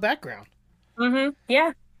 detailed background. Mm-hmm.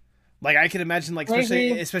 Yeah, Like I can imagine, like I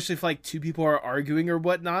agree. especially if like two people are arguing or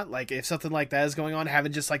whatnot, like if something like that is going on,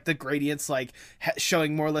 having just like the gradients like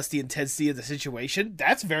showing more or less the intensity of the situation,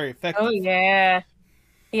 that's very Oh effective. yeah.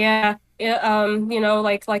 Yeah. Yeah,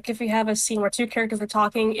 like if you have a scene where two characters are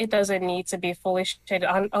talking, it doesn't need to be fully shaded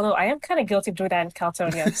on. Although I am kind of guilty of doing that in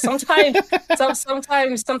Caltonia. Sometimes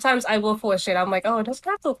I will fully shade. I'm like, oh, it doesn't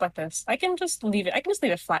have to look like this. I can just leave it. I can just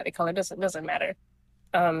leave it flat. The color doesn't matter.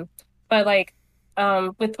 Um, but like,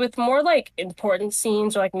 with more like important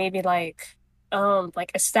scenes or like maybe like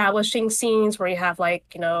establishing scenes where you have like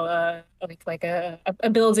like a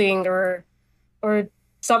building or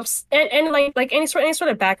some and like any sort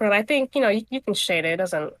of background. I think you can shade it. It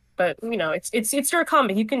doesn't, but it's your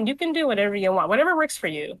comic. You can do whatever you want, whatever works for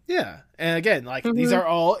you. Yeah, and again, like these Hmm. are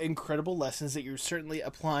all incredible lessons that you're certainly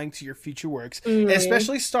applying to your future works, Mm.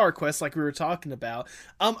 especially Star Quest, like we were talking about.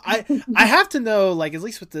 I have to know, like at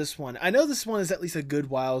least with this one, I know this one is at least a good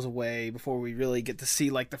whiles away before we really get to see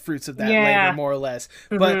like the fruits of that labor, Yeah. more or less.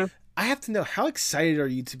 But Hmm. I have to know, how excited are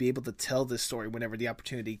you to be able to tell this story whenever the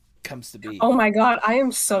opportunity comes to be? Oh my God, I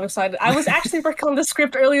am so excited. I was actually working on the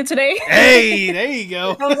script earlier today. Hey, there you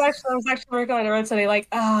go. I was actually working on it today. Like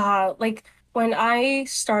when I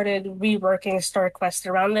started reworking Star Quest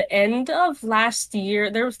around the end of last year,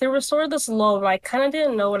 there was sort of this lull where I kind of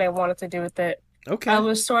didn't know what I wanted to do with it. I Okay.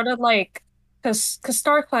 was sort of like, because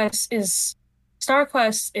Star Quest is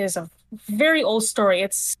a very old story.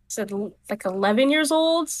 It's like 11 years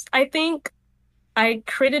old, I think. I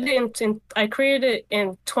created it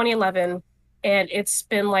in 2011, and it's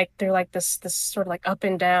been like they're like this sort of like up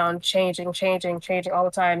and down, changing all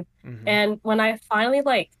the time. Hmm. And when I finally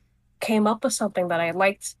like came up with something that I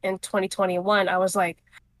liked in 2021, I was like,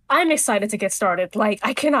 I'm excited to get started. Like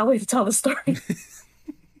I cannot wait to tell the story.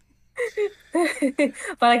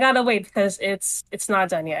 But I gotta wait because it's not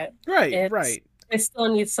done yet. Right, It's right. it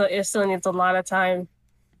still needs a lot of time.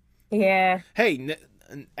 Yeah. Hey,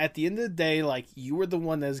 at the end of the day, like you were the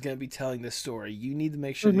one that's going to be telling this story. You need to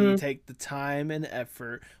make sure that you Hmm. take the time and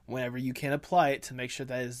effort whenever you can apply it to make sure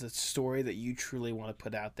that is the story that you truly want to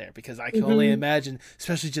put out there. Because I can only Hmm. imagine,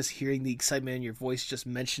 especially just hearing the excitement in your voice, just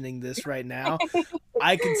mentioning this right now,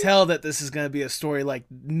 I can tell that this is going to be a story like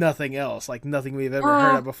nothing else, like nothing we've ever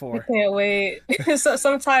heard of I before. can't wait. So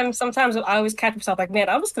sometimes I always catch myself like, man,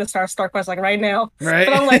 I'm just gonna start Star Quest like right now. But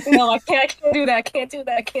Right? I'm like, no, I can't do that. I can't do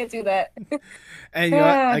that. I can't do that. And you know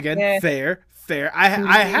what? Again, Yeah. fair, fair. I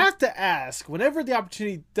Mhm. have to ask, whenever the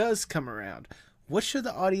opportunity does come around, what should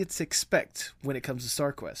the audience expect when it comes to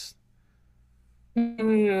StarQuest?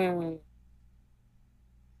 Hmm.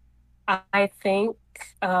 I think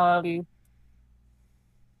um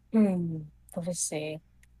hmm, let me see.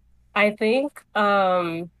 I think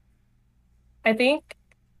um I think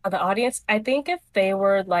the audience, I think if they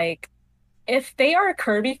are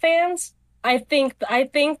Kirby fans, I think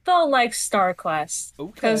they'll like Star Quest because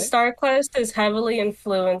Okay. Star Quest is heavily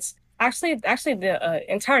influenced. Actually, the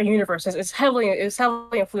entire universe is heavily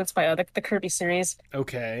influenced by the Kirby series. I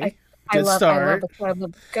Okay. I Good love I love start. the I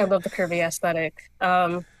love, I love the Kirby aesthetic.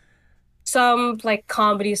 some like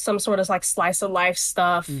comedy, some sort of like slice of life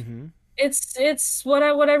stuff. Mm-hmm. It's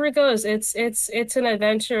whatever goes. It's an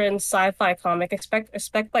adventure and sci-fi comic.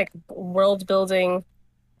 Expect like world building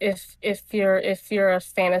if you're a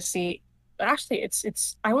fantasy. Actually,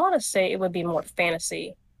 it's I want to say it would be more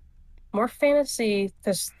fantasy. More fantasy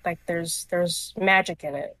because like there's magic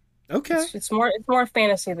in it. Okay. It's more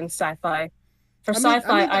fantasy than sci-fi. For I mean, I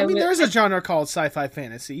sci-fi, mean, I I mean, would there is a genre called sci-fi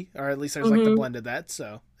fantasy, or at least there's like the mhm. blend of that,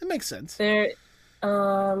 so it makes sense. There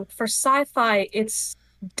for sci-fi, it's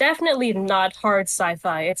definitely not hard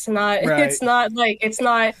sci-fi. It's not Right. it's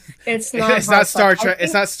not It's hard not sci-fi. Star I Trek.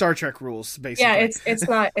 It's think not Star Trek rules, yeah,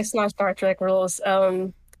 basically. it's not Star Trek rules.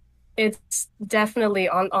 It's definitely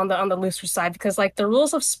on the looser side because like the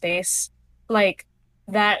rules of space like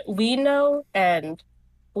that we know and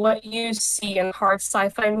what you see in hard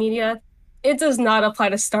sci-fi media, it does not apply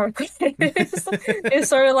to Star Wars. It's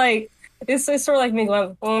sort of like it's sort of like me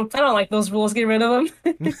going, I don't like those rules, get rid of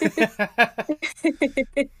them.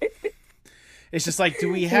 It's just like, do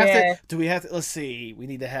we have to? Yeah, Do we have to? Let's see. We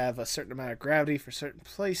need to have a certain amount of gravity for certain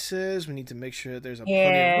places. We need to make sure that there's a plenty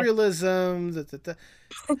of yeah, realism. Da, da, da.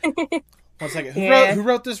 One second. Who wrote yeah, Who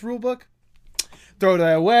wrote this rule book? Throw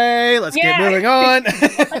that away. Let's get yeah. moving on.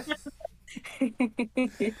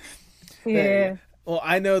 There you go. Yeah, Well,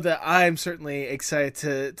 I know that I'm certainly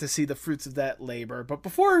excited to see the fruits of that labor. But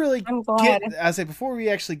before we really I'm glad. before we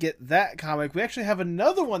actually get that comic, we actually have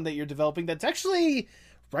another one that you're developing that's actually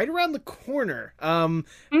right around the corner.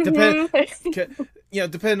 Depend, Hmm.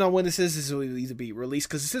 depending on when this will either be released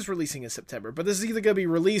because this is releasing in September. But this is either going to be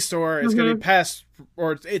released or it's going to Hmm. be past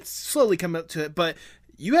or it's slowly coming up to it. But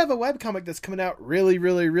you have a webcomic that's coming out really,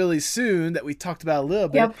 really, really soon that we talked about a little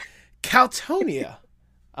bit. Yep. Caltonia.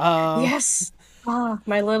 Um, Yes. Ah,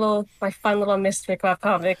 my fun little mystery club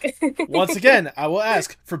comic. Once again, I will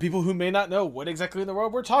ask for people who may not know what exactly in the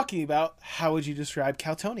world we're talking about. How would you describe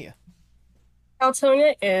Caltonia?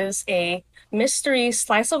 Caltonia is a mystery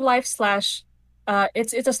slice of life slash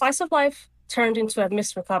it's a slice of life turned into a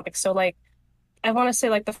mystery comic. So like I want to say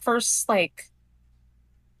like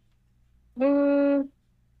mm,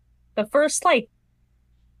 the first like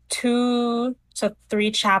 2 to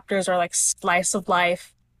 3 chapters are like slice of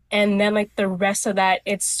life, and then like the rest of that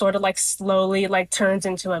it's sort of like slowly like turns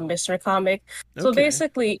into a mystery comic. So Okay.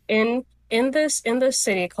 basically in this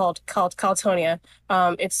city called Caltonia,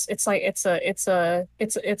 it's like it's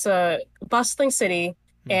a bustling city,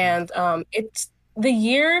 Hmm. and it's the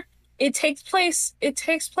year it takes place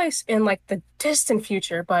in like the distant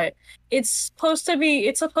future, but it's supposed to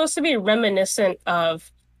be reminiscent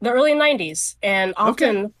of the early 90s. And Okay.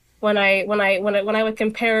 often when I would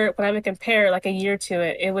compare like a year to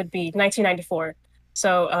it, it would be 1994.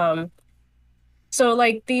 So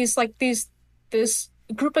like this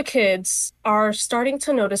group of kids are starting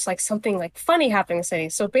to notice like something like funny happening in the city.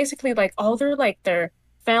 So basically like all their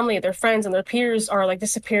family, their friends and their peers are like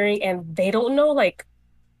disappearing, and they don't know like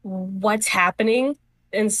what's happening.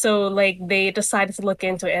 And so like they decided to look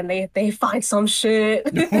into it, and they find some shit.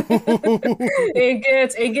 It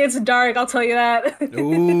gets dark, I'll tell you that.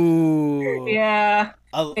 Ooh. Yeah,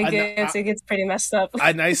 A, it a, gets it gets pretty messed up.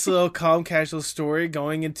 a nice little calm, casual story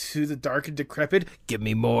going into the dark and decrepit. Give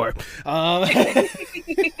me more. Um,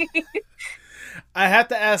 I have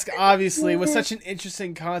to ask, obviously, with such an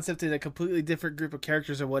interesting concept and a completely different group of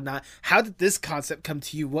characters and whatnot, how did this concept come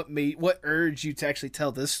to you? What urged you to actually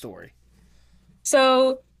tell this story?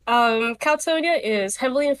 So, Caltonia is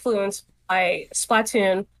heavily influenced by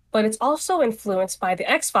Splatoon, but it's also influenced by the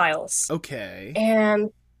X-Files. Okay. And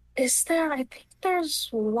I think there's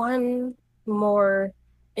one more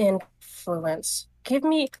influence. Give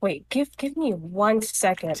me 1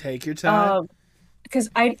 second. Take your time. Um, because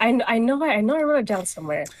I know I wrote it down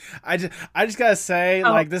somewhere. I just gotta say,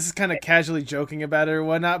 Oh, like, this is kind of casually joking about it or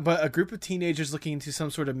whatnot, but a group of teenagers looking into some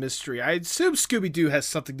sort of mystery. I assume Scooby Doo has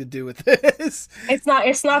something to do with this. it's not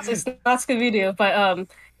Scooby-Doo, but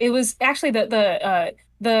it was actually the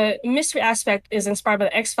mystery aspect is inspired by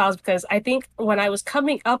the X-Files, because I think when I was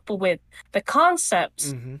coming up with the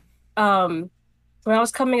concept, Hmm. um when I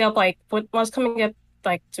was coming up like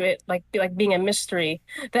to it like being a mystery,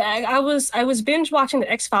 that I was binge watching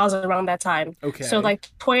the X-Files around that time. So Okay. like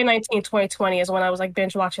 2019, 2020 is when I was like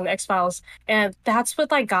binge watching the X-Files, and that's what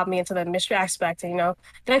like got me into the mystery aspect. And, the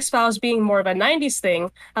X-Files being more of a 90s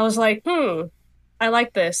thing, I was like, I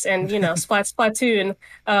like this. And Splatoon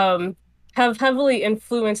have heavily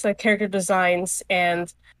influenced the character designs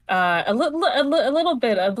and a little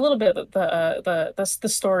bit of the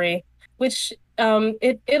story, which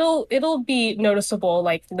it'll be noticeable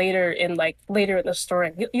like later in the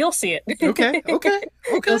story. You'll see it. Okay, okay,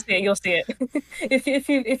 okay. You'll see it.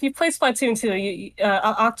 If you play Splatoon 2,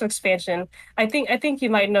 Octo expansion, I think you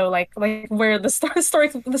might know like where the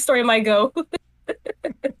story might go.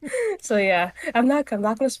 So yeah, I'm not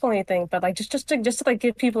gonna spoil anything, but like just to like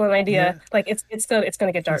give people an Yeah. idea, like it's gonna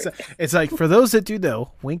get It's, dark. it's like for those that do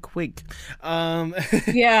know, wink, wink. Um,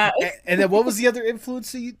 Yeah. and then what was the other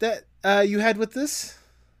influence that you had with this?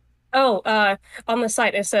 Oh, on the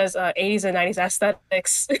site it says 80s and 90s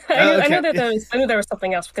aesthetics. I Oh, knew I okay. knew that I knew there was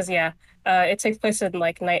something else because yeah, it takes place in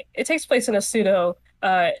a pseudo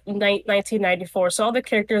 1994. So all the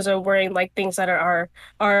characters are wearing like things that are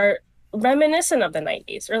reminiscent of the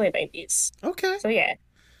 90s, early 90s. Okay. So yeah.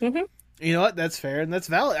 Hmm. You know what? That's fair and that's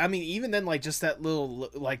valid. I mean, even then, like just that little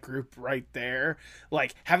like group right there,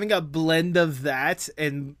 like having a blend of that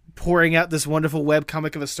and pouring out this wonderful web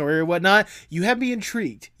comic of a story or whatnot, you have me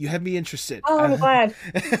intrigued. You have me interested. Oh, I'm glad.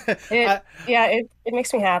 It I, yeah, it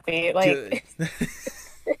makes me happy. good. Like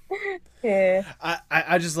yeah.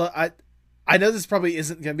 I just love I know this probably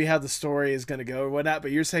isn't gonna be how the story is gonna go or whatnot,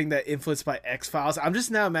 but you're saying that influenced by X Files. I'm just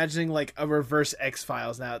now imagining like a reverse X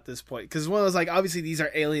Files now at this point, because one of those like obviously these are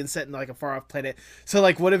aliens set in like a far off planet. So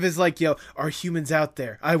like, what if it's like, yo, are humans out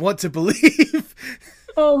there? I want to believe.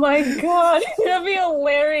 Oh my God, that'd be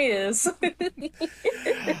hilarious. uh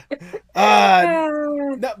Ah.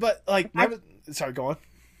 no, but like I, never. Sorry, go on.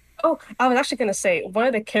 oh, I was actually gonna say one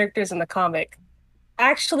of the characters in the comic.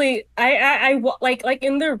 Actually, like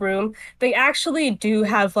in their room, they actually do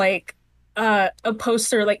have like a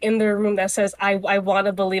poster like in their room that says I want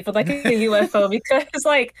to believe with like a UFO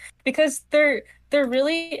because they're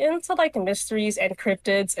really into like mysteries and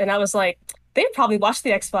cryptids, and I was like they probably watched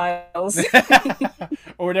the X-Files.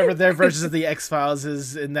 Or whatever their versions of the X Files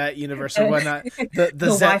is in that universe or whatnot. The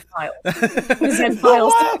The Z. Y files, the Z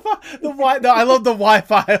files. The Y. No, I love the Y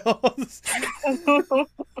Files.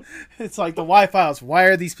 It's like the Y Files. Why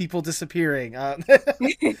are these people disappearing?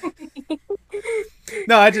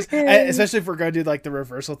 No, especially if we're going to do like the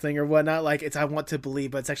reversal thing or whatnot. Like, it's I want to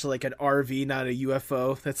believe, but it's actually like an RV, not a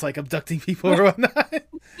UFO that's like abducting people or whatnot.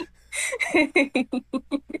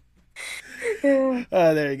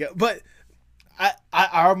 There you go. But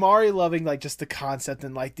I'm already loving like just the concept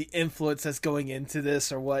and like the influence that's going into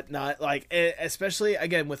this or whatnot. Like, especially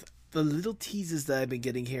again with the little teases that I've been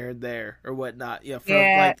getting here and there or whatnot. You know, from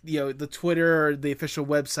Yeah. like the Twitter or the official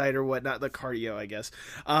website or whatnot, the cardio, I guess.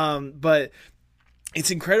 But it's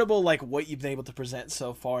incredible like what you've been able to present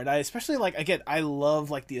so far, and I especially like again I love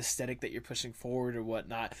like the aesthetic that you're pushing forward or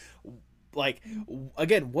whatnot. Like,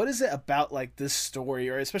 again, what is it about like this story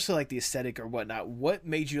or especially like the aesthetic or whatnot, what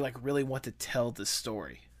made you like really want to tell this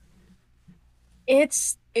story?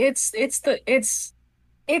 It's the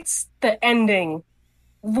ending.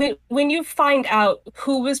 When you find out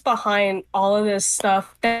who was behind all of this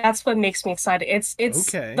stuff, that's what makes me excited. Okay. It's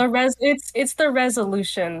the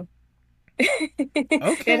resolution. It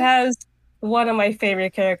Okay. has one of my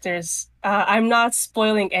favorite characters. I'm not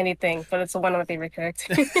spoiling anything, but it's one of my favorite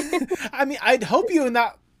characters. I mean, I'd hope you would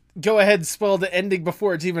not go ahead and spoil the ending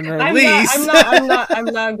before it's even I'm not, I'm released. not, I'm not, I'm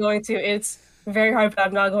not going to. It's very hard, but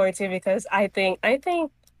I'm not going to because I think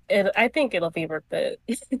it'll be worth it.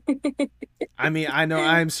 I mean, I know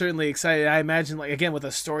I'm certainly excited. I imagine, like, again, with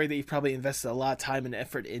a story that you've probably invested a lot of time and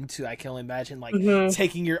effort into, I can only imagine, like, Hmm.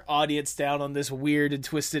 taking your audience down on this weird and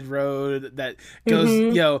twisted road that goes,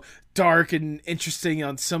 Hmm. dark and interesting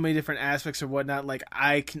on so many different aspects or whatnot. Like,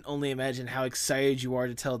 I can only imagine how excited you are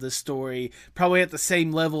to tell this story, probably at the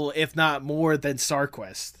same level, if not more, than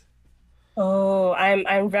StarQuest. Oh,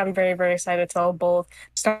 I'm very, very excited to tell both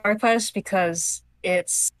Star Quest because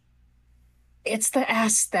it's the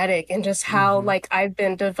aesthetic and just how Mm-hmm. like I've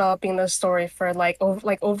been developing the story for like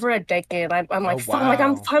over a decade. I'm Oh, like, like wow.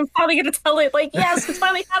 I'm finally gonna tell it. Like, yes, it's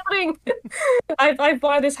finally happening. I've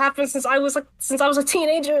wanted this happen since I was a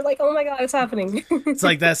teenager. Like, oh my God, it's happening. It's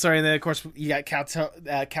like that story, and then of course you got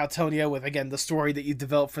Caltonia with again the story that you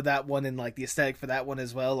developed for that one and like the aesthetic for that one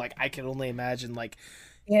as well. Like I can only imagine like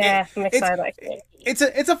it, Yeah, I'm it's excited. I think.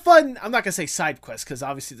 it's a fun. I'm not gonna say side quest because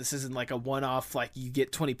obviously this isn't like a one off. Like you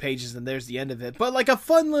get 20 pages and there's the end of it, but like a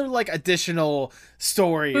fun little like additional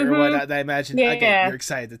story or Hmm. whatnot that I imagine again Yeah. you're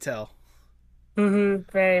excited to tell.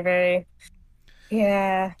 Very, very.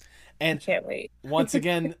 Yeah. I And can't wait. once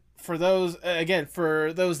again, for those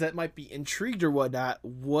that might be intrigued or whatnot,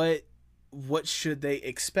 what should they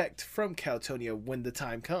expect from Caltonia when the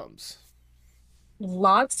time comes?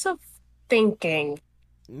 Lots of thinking.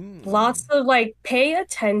 Mm. Lots of like pay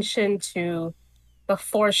attention to the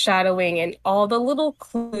foreshadowing and all the little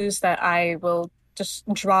clues that I will just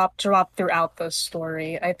drop throughout the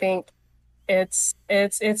story. I think it's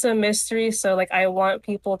a mystery, so like I want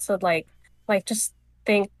people to just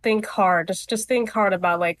think hard. Just think hard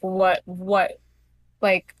about like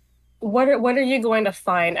like what are you going to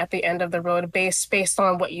find at the end of the road based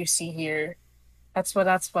on what you see here. That's what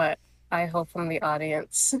I hope from the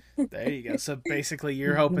audience. There you go. So basically,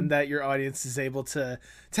 you're hoping that your audience is able to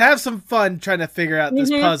have some fun trying to figure out this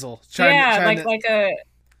puzzle. Like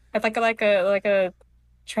a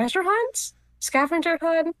treasure hunt, scavenger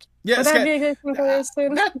hunt. Yeah, would that be a good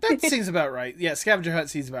comparison? that seems about right. Yeah, scavenger hunt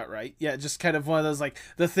seems about right. Yeah, just kind of one of those like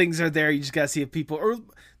the things are there. You just gotta see if people or.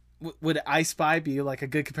 Would I Spy be like a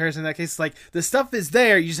good comparison in that case? Like the stuff is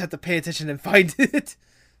there, you just have to pay attention and find it.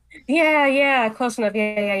 Yeah, close enough.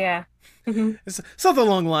 Yeah. It's something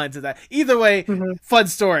along the lines of that. Either way, fun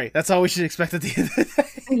story. That's all we should expect at the end of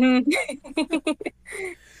the day.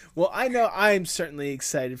 Well, I know I'm certainly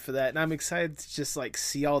excited for that, and I'm excited to just like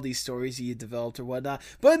see all these stories you developed or whatnot.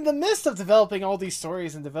 But in the midst of developing all these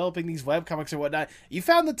stories and developing these webcomics or whatnot, you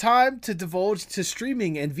found the time to divulge to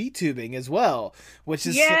streaming and VTubing as well, which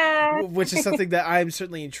is something that I'm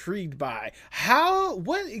certainly intrigued by.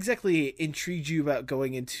 What exactly intrigued you about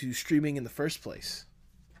going into streaming in the first place?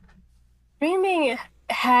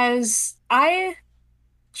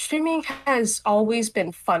 Streaming has always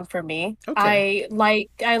been fun for me. Okay.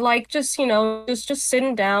 I like just, just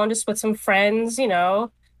sitting down just with some friends,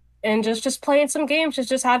 and just playing some games,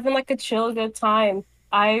 just having like a chill good time.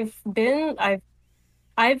 I've been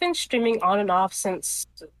streaming on and off since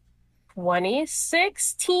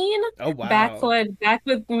 2016. Oh wow. Back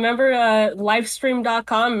with remember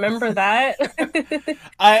livestream.com, remember that?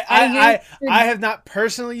 I have not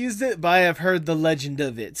personally used it, but I have heard the legend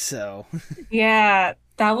of it, so Yeah,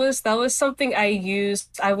 that was something I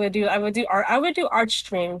used. I would do art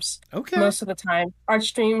streams. Okay. Most of the time. Art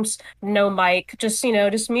streams, no mic, just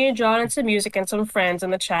just me and John and some music and some friends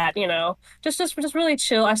in the chat, Just really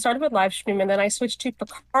chill. I started with live stream and then I switched to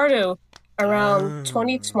Picardo around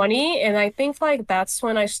 2020, and I think like that's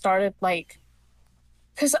when I started like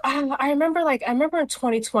because I remember in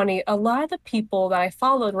 2020 a lot of the people that I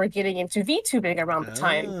followed were getting into VTubing around the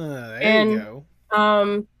time. There you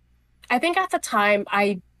go. I think at the time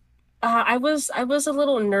I was a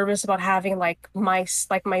little nervous about having like my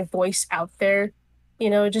voice out there,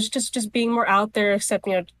 just being more out there, except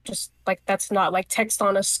just like that's not like text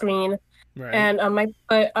on a screen. Right. And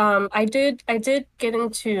I did get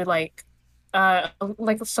into like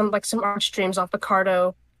some art streams on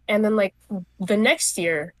Picardo, and then like the next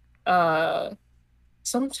year,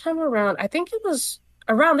 sometime around, I think it was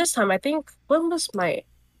around this time. I think when was my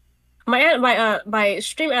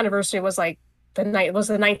stream anniversary was like the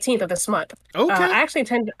 19th of this month. Okay. I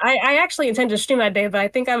actually intended to stream that day, but I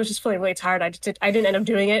think I was just feeling really tired. I didn't end up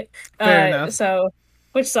doing it. Fair enough. So,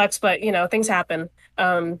 which sucks, but things happen.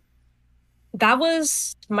 That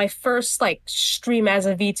was my first like stream as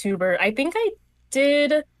a VTuber. I think I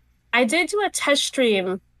did do a test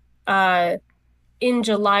stream in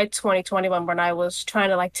July 2021 when I was trying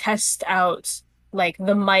to like test out like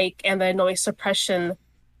the mic and the noise suppression.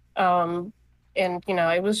 And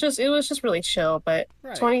it was just really chill, but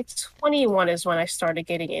Right. 2021 is when I started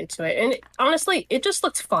getting into it. And honestly, it just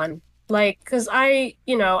looked fun. Like, cause I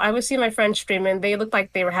would see my friends streaming, they looked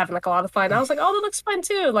like they were having like a lot of fun. I was like, oh, that looks fun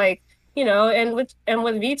too. Like, and with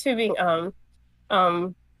VTubing,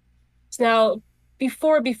 now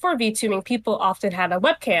before VTubing, people often had a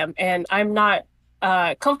webcam, and I'm not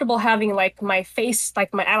comfortable having like my face,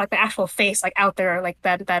 like my actual face, like out there, like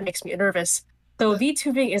that makes me nervous. So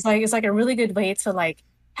VTubing is like a really good way to like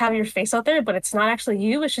have your face out there, but it's not actually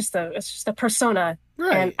you. It's just a persona,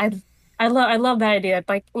 Right. and I love that idea.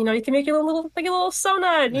 Like you can make your little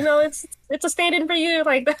persona. It's a stand-in for you.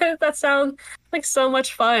 Like that sounds like so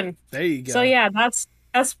much fun. There you go. So yeah, that's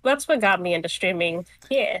what got me into streaming.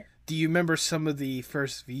 Yeah. Do you remember some of the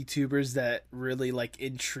first VTubers that really like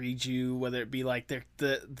intrigued you, whether it be like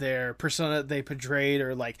their persona they portrayed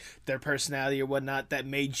or like their personality or whatnot, that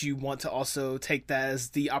made you want to also take that as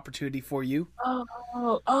the opportunity for you?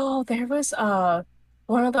 Oh, there was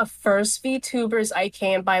one of the first VTubers I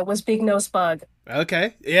came by was Big Nose Bug.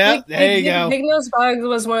 Okay. Yeah, there you go. Big Nose Bug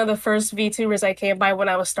was one of the first VTubers I came by when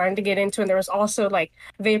I was starting to get into, and there was also like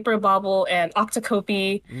Vapor Bobble and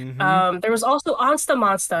Octocopy. Mm-hmm. There was also Onsta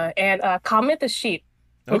Monsta and Comet the Sheep.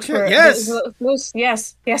 Okay. Yes.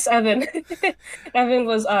 Yes, Evan. Evan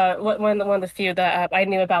was one of the few that I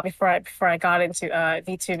knew about before I got into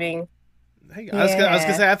VTubing. Hey, I was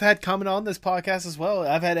gonna say I've had Comet on this podcast as well.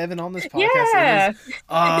 I've had Evan on this podcast.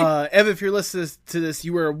 Yeah. Evan, if you're listening to this,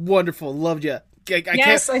 you were wonderful. Loved you. I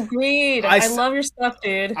Yes, can't. agreed. I love your stuff,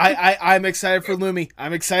 dude. I'm excited for Lumi.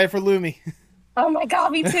 I'm excited for Lumi. Oh my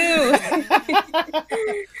God, me too.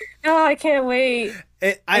 Oh, I can't wait.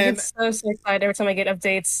 I I am. get so excited every time I get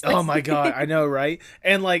updates. Oh my god, I know, right?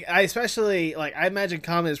 And like, I especially like, I imagine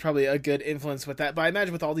Comet is probably a good influence with that. But I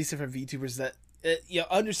imagine with all these different VTubers that,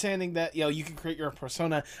 understanding that you can create your own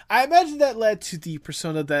persona. I imagine that led to the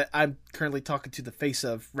persona that I'm currently talking to the face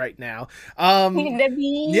of right now.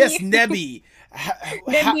 Nebby. Yes, Nebby.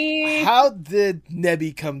 Nebby. How did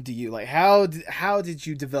Nebby come to you? Like, how did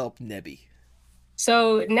you develop Nebby?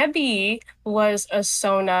 So Nebby was a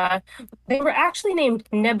Sona. They were actually named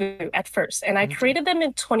Nebu at first, and I created them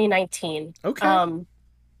in 2019. Okay.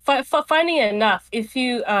 Funny enough, if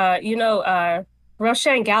you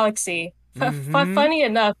Roshan Galaxy. Funny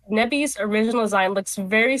enough, Nebby's original design looks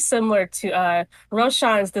very similar to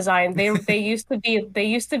Roshan's design. They used to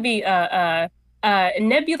be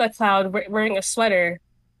Nebula Cloud wearing a sweater,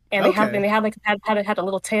 and Okay. they had like had a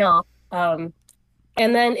little tail.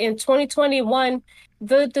 And then in 2021,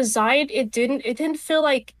 the design it didn't feel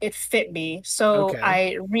like it fit me. So Okay.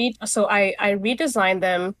 I redesigned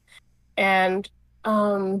them, and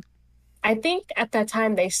um I think at that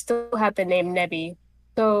time they still had the name Nebby.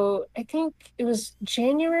 So I think it was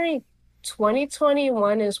January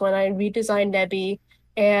 2021 is when I redesigned Nebby.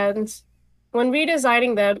 And when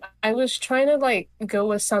redesigning them, I was trying to like go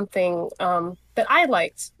with something that I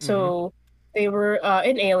liked. Mm-hmm. So they were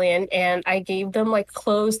an alien, and I gave them like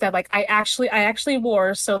clothes that like I actually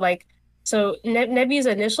wore. So like Nebby's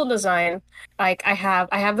initial design, like I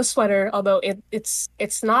have the sweater, although it's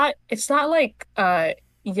not like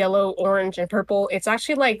yellow, orange, and purple. It's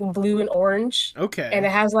actually like blue and orange, and Okay. it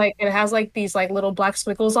has like these like little black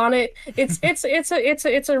squiggles on it.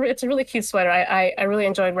 It's a really cute sweater. I really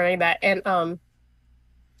enjoyed wearing that. And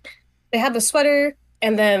they had the sweater,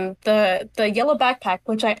 and then the yellow backpack,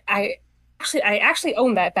 which I actually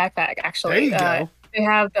own that backpack There actually. you go. They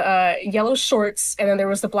have the yellow shorts, and then there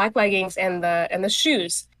was the black leggings and the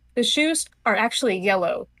shoes. The shoes are actually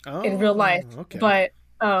yellow in real life, Oh, okay. but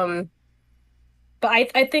um I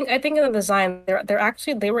think in the design they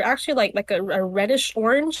were actually like a reddish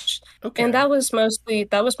orange, and Okay. that was mostly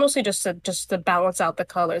just to balance out the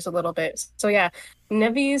colors a little bit. So yeah,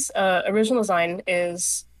 Nevi's original design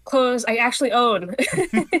is clothes I actually own.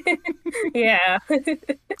 Yeah.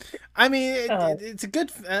 I mean, Uh, it's a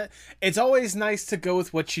good. It's always nice to go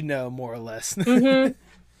with what you know, more or less. hmm.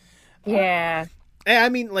 Yeah. And I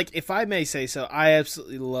mean, like, if I may say so, I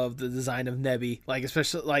absolutely love the design of Nebby. Like,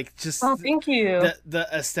 especially like just Oh, thank you. the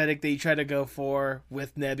aesthetic that you try to go for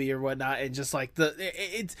with Nebby or whatnot, and just like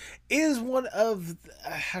it is one of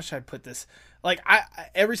how should I put this? Like,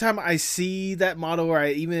 every time I see that model, or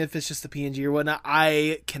even if it's just a PNG or whatnot,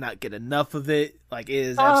 I cannot get enough of it. Like, it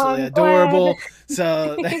is Oh, absolutely I'm glad. adorable.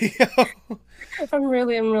 So there you go.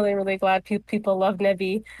 Really glad people love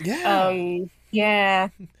Nebi. Yeah. Yeah.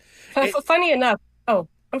 It, Funny enough. Oh,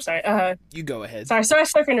 I'm sorry. you go ahead. Sorry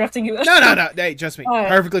for interrupting you. No, no, no. Hey, trust me. Uh,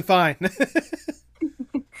 Perfectly fine.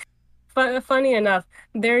 funny enough,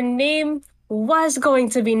 their name was going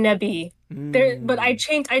to be Nebi. There, but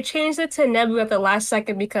Mm. I changed it to Nebu at the last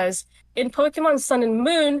second because in Pokemon Sun and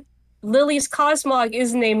Moon, Lily's Cosmog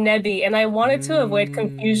is named Nebi, and I wanted to avoid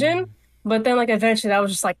confusion, Mm. but then like eventually I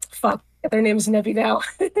was just like, fuck, their name's Nebi now.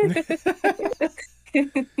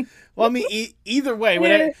 Well, I mean, either way, Yeah.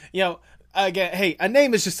 whatever, again, hey, a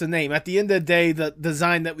name is just a name. At the end of the day, the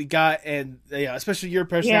design that we got, and especially your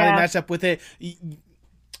personality Yeah. matched up with it,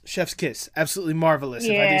 chef's kiss, absolutely marvelous,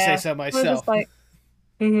 if I do say Yeah. so I was just myself. like,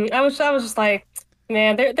 I was just like,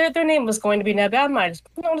 man, their name was going to be Nebi. I might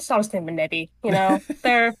just, I was naming Nebi.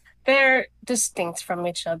 They're distinct from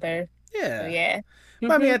each other. So Yeah. yeah.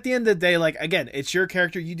 But I mean, Hmm. at the end of the day, like, again, it's your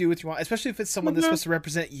character. You do what you want, especially if it's someone that's Hmm. supposed to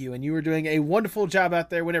represent you. And you were doing a wonderful job out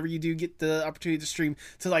there whenever you do get the opportunity to stream,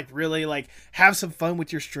 to like really like have some fun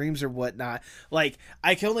with your streams or whatnot. Like,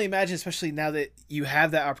 I can only imagine, especially now that you have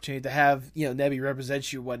that opportunity to have Nebby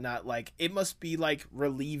represent you, whatnot. Like, it must be like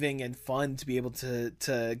relieving and fun to be able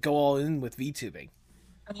to go all in with VTubing.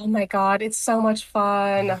 Oh my God, it's so much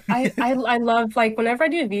fun. I love like whenever I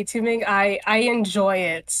do VTubing, I enjoy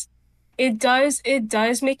it. It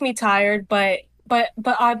does make me tired, but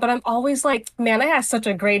I'm always like, man, I had such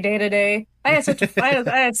a great day today. I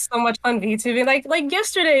had so much fun VTubing. Like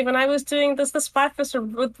yesterday when I was doing this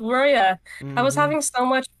Splatfest with Roya, I was Hmm. having so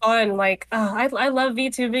much fun. Like, I love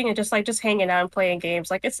VTubing and just hanging out and playing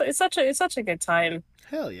games. Like it's such a good time.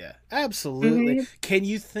 Hell yeah, absolutely. Hmm. Can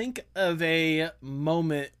you think of a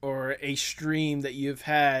moment or a stream that you've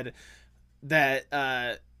had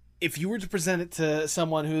that if you were to present it to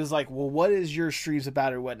someone who's like, well, what is your streams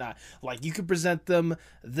about or whatnot? Like, you could present them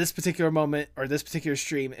this particular moment or this particular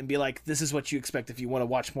stream and be like, this is what you expect if you want to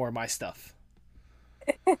watch more of my stuff.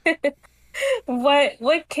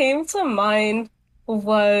 What came to mind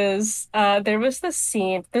was there was this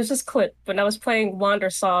scene, there's this clip when I was playing Wander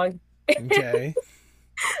Song. Okay.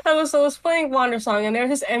 I was playing Wander Song and there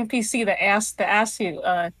was this NPC that asked you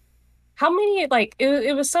how many like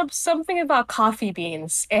it was something about coffee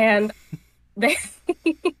beans and they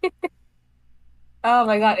oh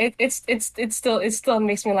my God, it still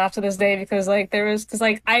makes me laugh to this day because like there was because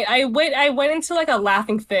like I went into like a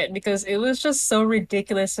laughing fit because it was just so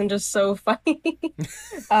ridiculous and just so funny.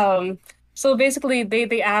 Um, so basically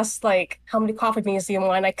they asked like how many coffee beans do you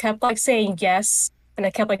want? And I kept like saying yes, and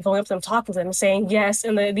I kept like going up to them, talking to them, saying yes,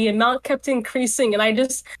 and the amount kept increasing, and I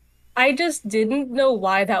just didn't know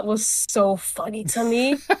why that was so funny to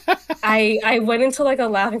me. I went into like a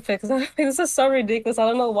laughing fit because I was like, this is so ridiculous. I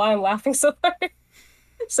don't know why I'm laughing so hard.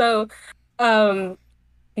 So, um,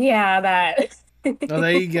 yeah, that. Oh,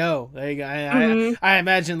 there you go. There you go. Mhm. I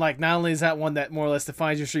imagine like not only is that one that more or less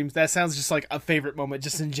defines your streams, that sounds just like a favorite moment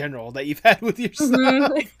just in general that you've had with your stuff.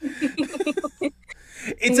 Mhm.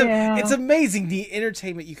 It's Yeah. amazing the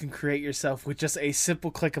entertainment you can create yourself with just a simple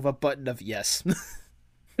click of a button of yes.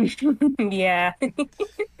 Yeah.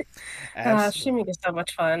 Absolutely. Streaming is so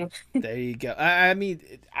much fun. There you go. I mean,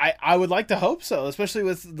 I would like to hope so, especially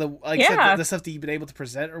with the like I said, Yeah. the stuff that you've been able to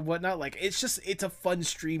present or whatnot. Like it's a fun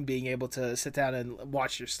stream being able to sit down and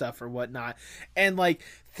watch your stuff or whatnot, and like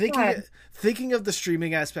Yeah. thinking of the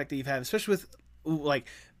streaming aspect that you've had, especially with like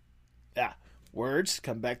yeah. Words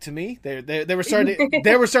come back to me. They were starting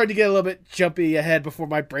to get a little bit jumpy ahead before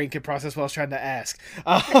my brain could process what I was trying to ask.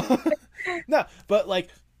 No, but like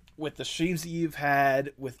with the streams that you've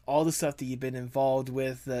had, with all the stuff that you've been involved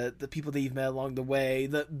with, the people that you've met along the way,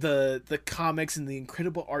 the comics and the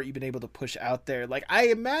incredible art you've been able to push out there. Like I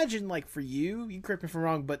imagine, like for you, you correct me if I'm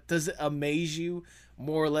wrong, but does it amaze you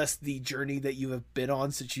more or less the journey that you have been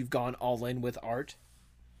on since you've gone all in with art?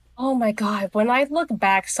 Oh my God. When I look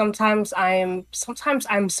back, sometimes I'm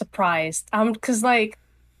surprised. Cause like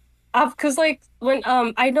when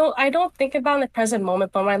I don't think about in the present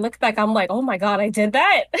moment, but when I look back, I'm like, oh my God, I did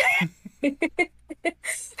that.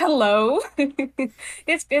 Hello.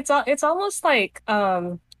 It's almost like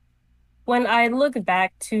when I look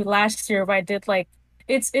back to last year where I did like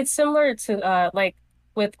it's similar to like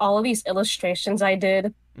with all of these illustrations I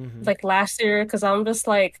did Mm-hmm. like last year because I'm just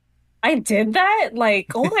like I did that? Like,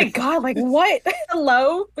 oh my God, like what?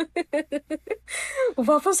 Hello?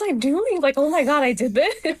 What was I doing? Like, oh my God, I did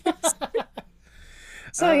this.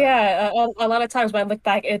 So uh, yeah, a lot of times when I look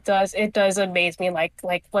back, it does amaze me like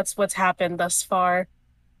what's happened thus far.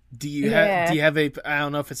 do Yeah. you have a I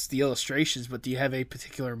don't know if it's the illustrations, but do you have a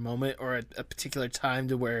particular moment or a particular time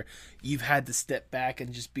to where you've had to step back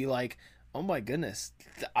and just be like, oh my goodness,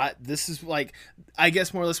 this is like I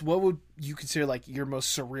guess more or less what would you consider like your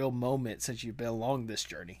most surreal moment since you've been along this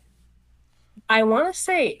journey? I want to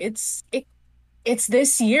say it's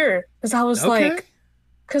this year because I was Okay. like,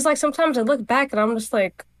 because like sometimes I look back and I'm just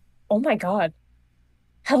like, oh my God,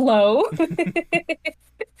 hello.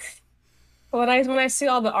 When I see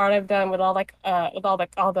all the art I've done with all like with all the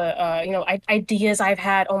I ideas I've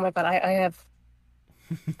had, oh my God, I have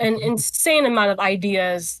an insane amount of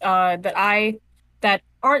ideas that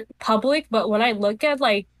aren't public, but when I look at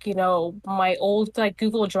like, my old like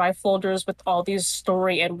Google Drive folders with all these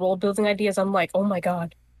story and world building ideas, I'm like, oh my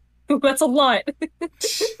God, that's a lot.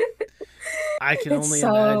 I can It's only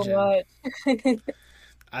so imagine. much.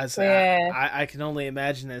 As Yeah. I can only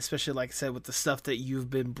imagine that, especially like I said, with the stuff that you've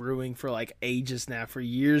been brewing for like ages now, for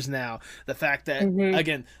years now. The fact that Hmm.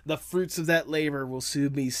 again, the fruits of that labor will soon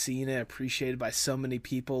be seen and appreciated by so many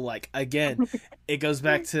people. Like again, it goes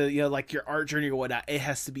back to like your art journey or whatnot. It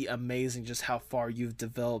has to be amazing just how far you've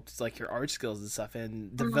developed like your art skills and stuff,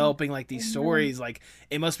 and developing like these Hmm. stories. Like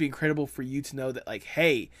it must be incredible for you to know that like,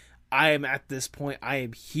 hey, I am at this point, I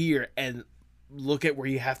am here, and look at where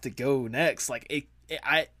you have to go next. Like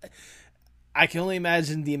I can only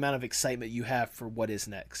imagine the amount of excitement you have for what is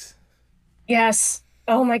next. Yes.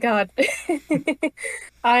 Oh my God.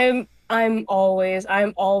 I'm always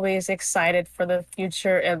excited for the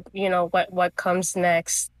future and what comes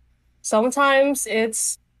next. Sometimes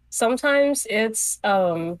it's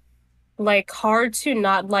like hard to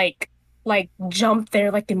not like jump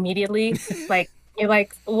there like immediately. Like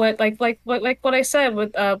what I said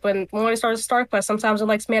with when I started StarQuest, sometimes I'm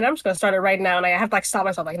like, man, I'm just gonna start it right now and I have to like stop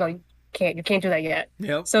myself like, no, you can't do that yet.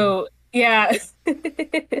 Yep. So yeah.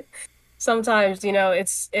 Sometimes,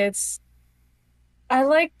 it's I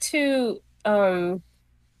like to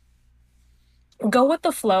go with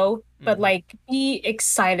the flow, but Mhm. like be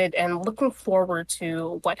excited and looking forward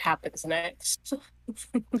to what happens next.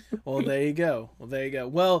 Well, there you go. Well, there you go.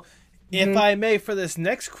 Well, if Mhm. I may, for this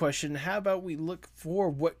next question, how about we look for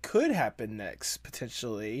what could happen next,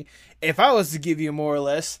 potentially? If I was to give you more or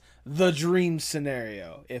less the dream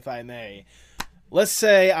scenario, if I may. Let's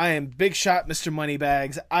say I am Big Shot Mr.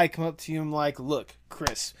 Moneybags. I come up to you and I'm like, look,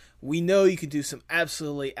 Chris, we know you can do some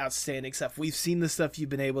absolutely outstanding stuff. We've seen the stuff you've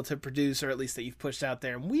been able to produce, or at least that you've pushed out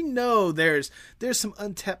there, and we know there's some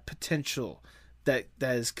untapped potential that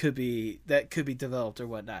could be developed or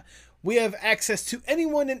whatnot. We have access to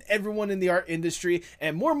anyone and everyone in the art industry,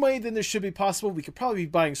 and more money than there should be possible. We could probably be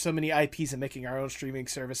buying so many IPs and making our own streaming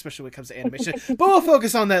service, especially when it comes to animation. But we'll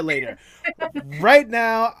focus on that later. Right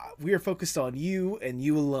now, we are focused on you and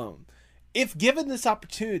you alone. If given this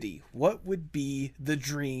opportunity, what would be the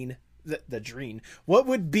dream? The dream. What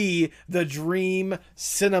would be the dream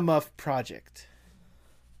cinema project?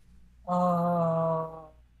 Oh,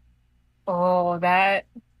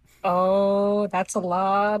 oh, that's a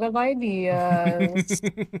lot of ideas.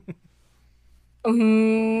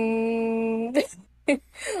 Mm.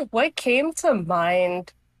 What came to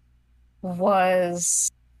mind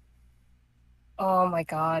was, oh my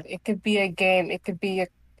God, it could be a game, it could be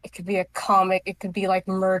a comic, it could be like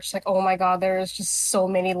merch. Like, oh my God, there's just so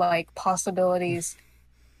many like possibilities.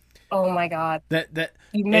 Oh my God. that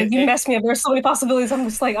You messed me up. There's so many possibilities. I'm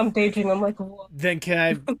just like, I'm daydreaming. I'm like, what? then can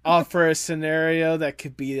I offer a scenario that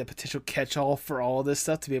could be a potential catch-all for all of this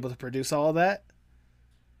stuff to be able to produce all of that?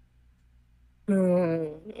 Hmm.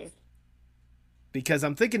 Because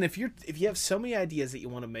I'm thinking if you have so many ideas that you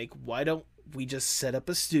want to make, why don't we just set up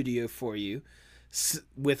a studio for you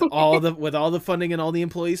with all the funding and all the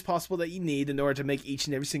employees possible that you need in order to make each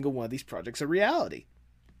and every single one of these projects a reality?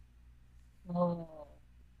 Oh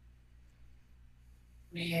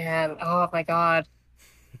man. Oh my God.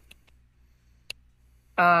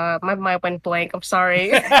 My mind went blank. I'm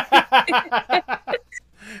sorry.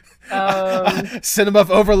 Um, Cinemuff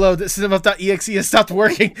overload that cinemuff.exe has stopped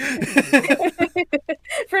working.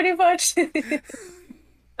 pretty much. Can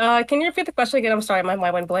you repeat the question again? I'm sorry, my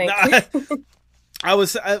mind went blank.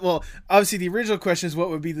 Well, obviously the original question is what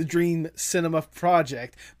would be the dream cinema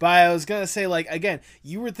project, but I was gonna say, like, again,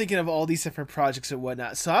 you were thinking of all these different projects and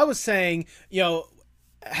whatnot, so I was saying,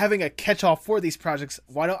 having a catch-all for these projects,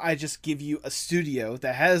 why don't I just give you a studio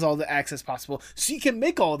that has all the access possible so you can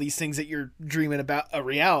make all these things that you're dreaming about a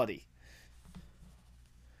reality?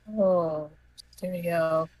 Oh,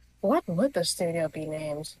 studio. What would the studio be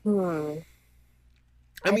named?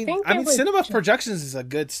 I I mean, think I it mean, would. Cinema Productions is a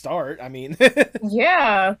good start. I mean,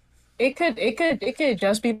 Yeah, it could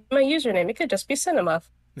just be my username. It could just be Cinema.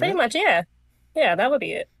 Pretty yeah. much, yeah. Yeah, that would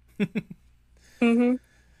be it. Hmm.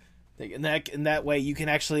 In that way, you can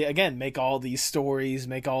actually again make all these stories,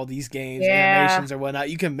 make all these games, Yeah. animations, or whatnot.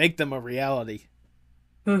 You can make them a reality.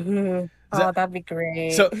 Hmm. Is Oh, that that'd be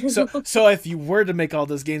great. so? If you were to make all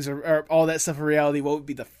those games or all that stuff a reality, what would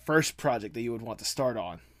be the first project that you would want to start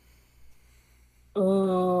on?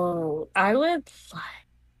 Ooh, I would like.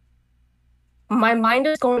 My mind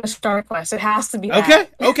is going to Star Quest. It has to be Okay,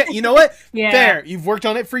 that. okay. You know what? Yeah. Fair. You've worked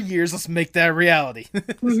on it for years. Let's make that a reality.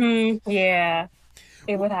 Yeah.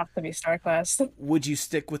 It would have to be Star Quest. Would you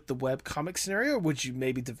stick with the web comic scenario, or would you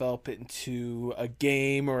maybe develop it into a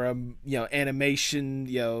game or a animation,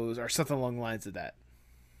 or something along the lines of that?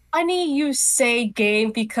 Funny you say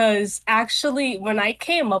game because actually, when I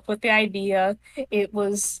came up with the idea, it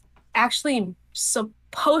was actually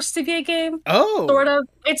supposed to be a game, Oh, sort of.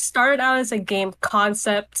 It started out as a game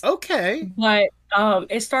concept, okay. but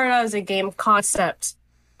it started out as a game concept.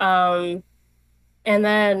 Um, and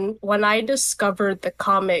then when I discovered the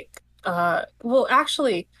comic, well,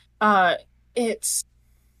 actually, uh, it's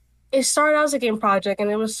it started out as a game project and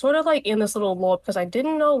it was sort of like in this little lull because I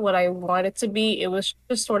didn't know what I wanted to be. It was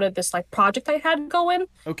just sort of this like project I had going.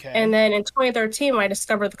 And Okay. then in 2013, when I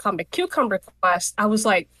discovered the comic Cucumber Quest, I was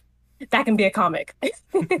like, that can be a comic.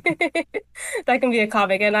 That can be a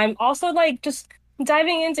comic. And I'm also like just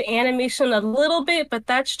diving into animation a little bit, but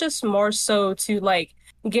that's just more so to like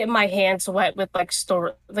get my hands wet with like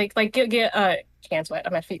story like get hands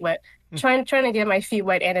wet, my feet wet. Trying to get my feet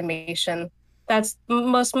wet animation. That's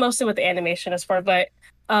mostly what the animation is for, but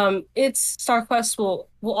it's Star Quest will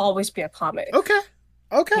always be a comic. Okay.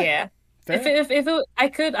 Okay. Yeah. Fair. If it,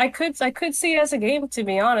 I could see it as a game, to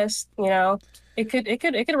be honest, it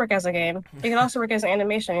could work as a game. It could also work as an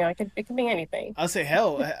animation, it could be anything. I'll say,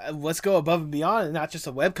 hell, let's go above and beyond, and not just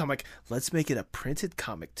a web comic. Let's make it a printed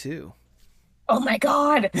comic too. Oh my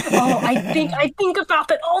God. Oh, I think about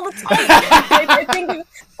that all the time. I think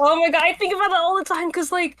oh my God, I think about it all the time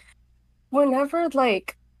because like whenever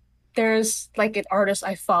like there's like an artist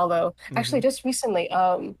I follow, Hmm. actually just recently,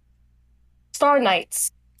 Star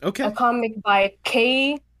Knights, a Okay. comic by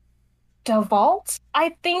Kay DeVault,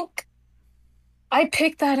 I think. I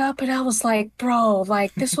picked that up and I was like, bro,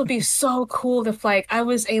 like this would be so cool if like I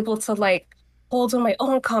was able to like hold on my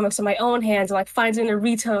own comics in my own hands and like find it in a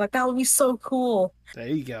retailer. Like that would be so cool. There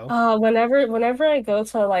you go. Whenever I go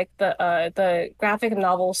to like the graphic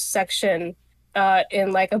novels section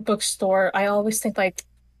in like a bookstore, I always think like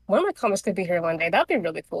one of my comics could be here one day. That'd be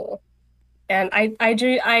really cool. And I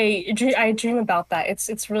dream about that.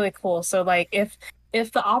 It's really cool. So like if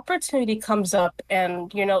the opportunity comes up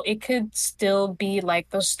and you know it could still be like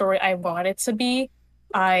the story I want it to be,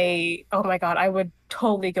 I oh my God, I would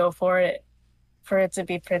totally go for it to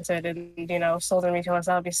be printed and you know sold in retailers.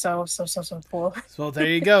 That would be so cool. So there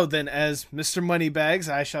you go. Then, as Mr. Moneybags,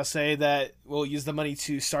 I shall say that we'll use the money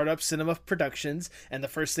to start up Cinema Productions, and the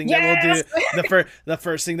first thing that we'll do, Yes! the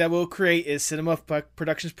first thing that we'll create is Cinema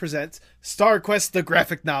Productions presents Star Quest: The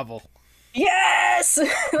Graphic Novel. Yes!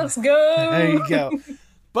 Let's There go. you go.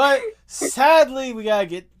 But sadly, we gotta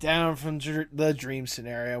get down from the dream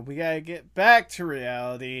scenario. We gotta get back to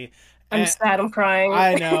reality. I'm And sad, I'm crying.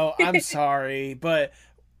 I know, I'm sorry, but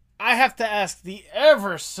I have to ask the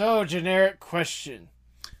ever so generic question.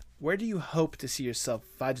 Where do you hope to see yourself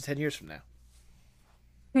 5 to 10 years from now?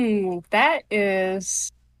 That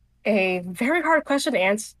is a very hard question to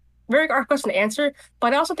answer. Very hard question to answer,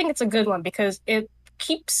 but I also think it's a good one because it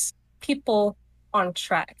keeps people on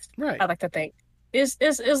track. Right. I like to think is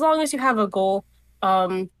as long as you have a goal.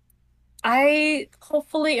 Um, I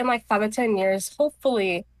hopefully in like 5 to 10 years,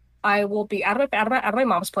 hopefully I will be out of my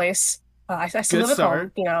mom's place. I still Good live at home,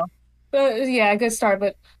 start. you know. Yeah, good start.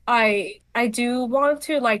 But I do want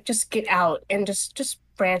to like just get out and just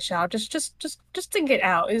branch out. Just to get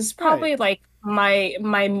out is Right. probably like my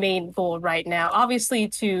main goal right now. Obviously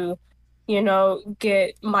to, you know,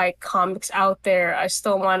 get my comics out there. I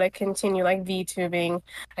still want to continue like VTubing.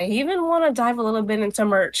 I even want to dive a little bit into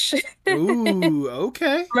merch. Ooh,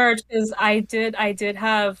 okay. Merch is I did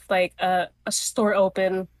have like a store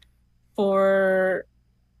open for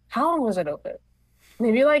how long was it open?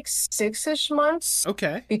 Maybe like 6-ish months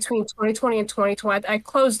Okay. between 2020 and 2020. I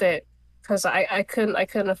closed it because I couldn't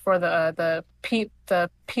afford the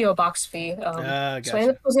PO box fee. So I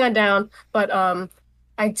ended Gotcha. up closing that down. But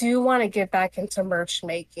I do want to get back into merch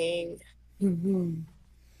making. Mhm.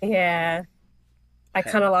 Yeah, I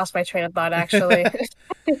kind of lost my train of thought actually.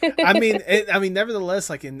 I mean, nevertheless,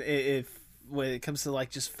 like if when it comes to like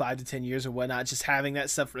just 5 to 10 years or whatnot, just having that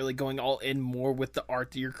stuff really going all in more with the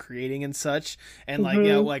art that you're creating and such, and like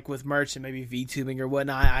hmm like with merch and maybe VTubing or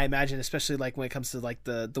whatnot, I imagine especially like when it comes to like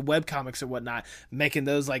the web comics or whatnot, making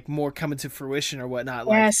those like more coming to fruition or whatnot,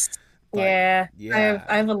 Yes. like Yeah. I yeah.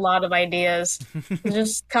 have a lot of ideas.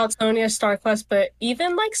 Just Caltonia, StarQuest, but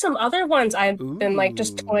even like some other ones I've been like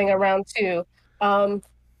just toying Ooh. around too. Um,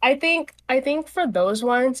 I think for those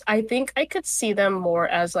ones, I think I could see them more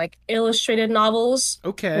as like illustrated novels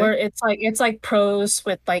where Okay. it's like prose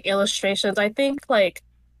with like illustrations. I think like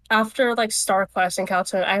after like StarQuest and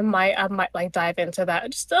Caltonia, I might like dive into that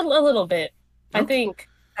just a little bit. I Okay. think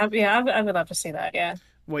I would love to see that. Yeah.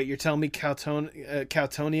 Wait, you're telling me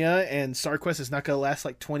Caltonia and StarQuest is not going to last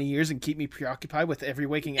like 20 years and keep me preoccupied with every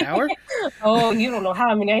waking hour? Oh, you don't know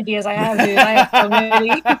how many ideas I have, dude. I have so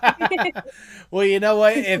many. Well, you know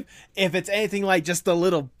what? If it's anything like just the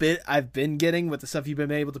little bit I've been getting with the stuff you've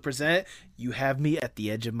been able to present, you have me at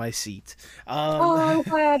the edge of my seat. Oh, I'm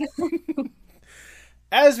glad.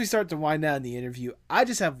 As we start to wind down the interview, I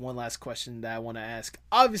just have one last question that I want to ask.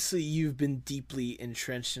 Obviously, you've been deeply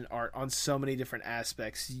entrenched in art on so many different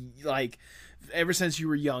aspects. Like, ever since you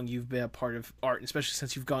were young, you've been a part of art, especially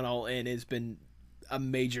since you've gone all in. It's been a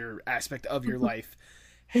major aspect of your life.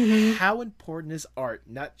 hmm How important is art,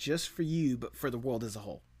 not just for you, but for the world as a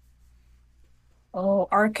whole? Oh,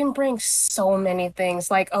 art can bring so many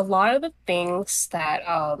things. Like a lot of the things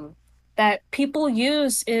that people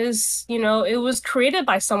use is, you know, it was created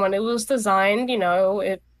by someone. It was designed, you know,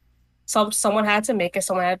 it someone had to make it,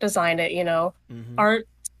 someone had to design it, you know. Mm-hmm. Art,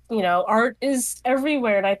 you know, art is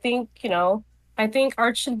everywhere. And I think, you know, I think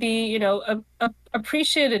art should be, you know,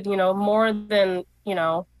 appreciated, you know, more than, you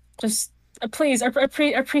know, just please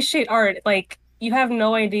appreciate art. Like you have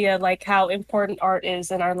no idea like how important art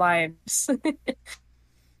is in our lives.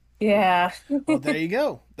 Yeah. Well, there you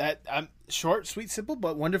go. That short, sweet, simple,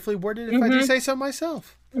 but wonderfully worded. If I do hmm say so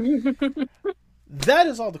myself. That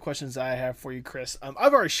is all the questions I have for you, Chris. I've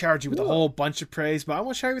already showered you with a Cool. whole bunch of praise, but I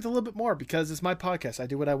want to shower you with a little bit more because it's my podcast. I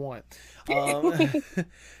do what I want. Um,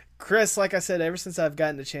 Chris, like I said, ever since I've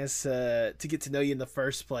gotten a chance to get to know you in the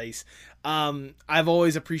first place, I've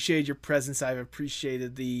always appreciated your presence. I've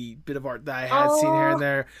appreciated the bit of art that I had seen here and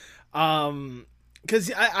there.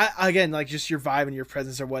 Because I again, like, just your vibe and your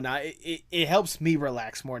presence or whatnot, it helps me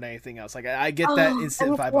relax more than anything else. Like, I get that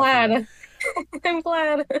instant vibe. Glad. I'm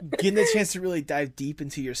glad. Getting the chance to really dive deep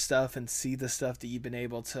into your stuff and see the stuff that you've been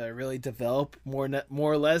able to really develop more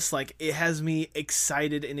or less, like, it has me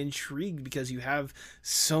excited and intrigued because you have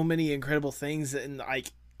so many incredible things and, like,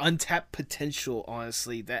 untapped potential,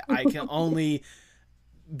 honestly, that I can only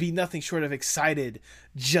be nothing short of excited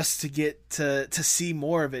just to get to see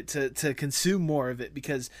more of it, to consume more of it,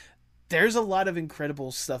 because there's a lot of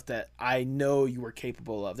incredible stuff that I know you are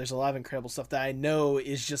capable of. There's a lot of incredible stuff that I know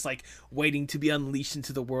is just, like, waiting to be unleashed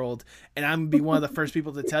into the world. And I'm going to be one of the first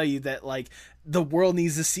people to tell you that, like, the world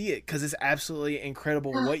needs to see it because it's absolutely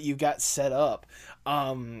incredible what you got set up.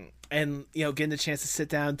 And, you know, getting the chance to sit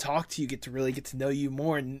down and talk to you, get to know you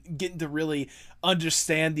more, and getting to really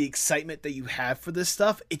understand the excitement that you have for this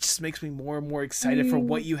stuff, it just makes me more and more excited for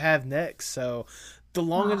what you have next. So the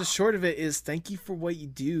long and the short of it is, thank you for what you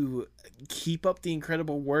do. Keep up the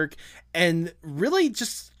incredible work, and really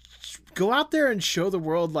just go out there and show the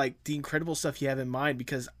world, like, the incredible stuff you have in mind,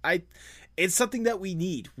 because it's something that we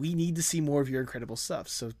need. We need to see more of your incredible stuff.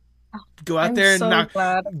 So go out there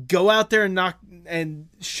and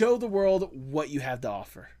show the world what you have to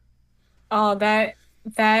offer. Oh, that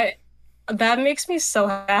makes me so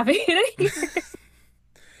happy to hear.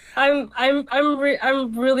 I'm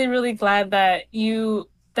really, really glad that you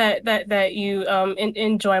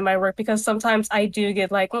enjoy my work, because sometimes I do get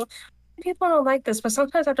like, well, people don't like this, but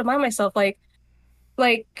sometimes I have to remind myself,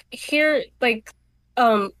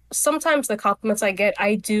 sometimes the compliments I get,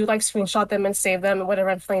 I do, like, screenshot them and save them, and whatever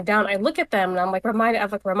I'm feeling down, I look at them and I'm like remind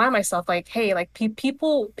myself, like, hey, like,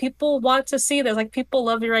 people want to see this, like, people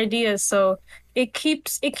love your ideas, so it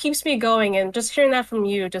keeps me going. And just hearing that from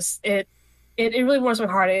you, just it really warms my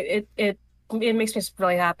heart. It makes me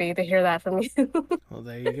really happy to hear that from you. Well,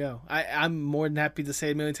 there you go. I'm more than happy to say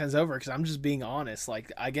it a million times over, because I'm just being honest.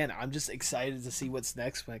 Like, again, I'm just excited to see what's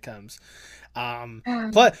next when it comes.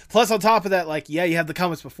 Plus, on top of that, like, yeah, you have the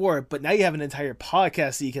comments before, but now you have an entire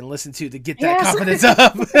podcast that you can listen to get that confidence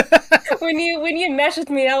up. When you messaged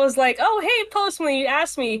me, I was like, oh, hey, Post, when you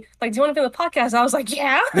asked me, like, do you want to be on the podcast? I was like,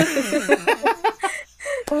 yeah.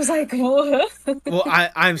 I was like, what? Well,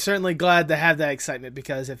 I'm certainly glad to have that excitement,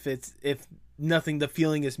 because if nothing, the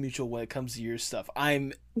feeling is mutual when it comes to your stuff.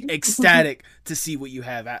 I'm ecstatic to see what you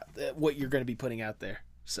have what you're going to be putting out there.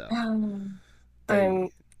 So I'm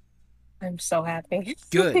so happy.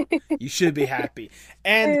 Good. You should be happy.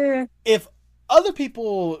 And if other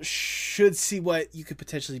people should see what you could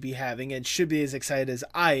potentially be having and should be as excited as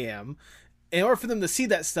I am, in order for them to see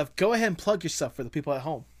that stuff, go ahead and plug your stuff for the people at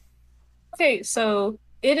home. Okay, so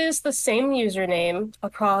it is the same username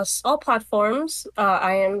across all platforms.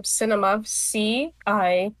 I am Cinemuff,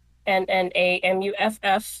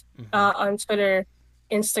 CINNAMUFF, on Twitter,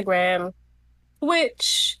 Instagram,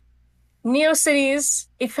 Twitch, NeoCities.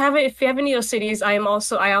 If you have a NeoCities, I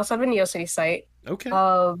also have a NeoCities site. Okay.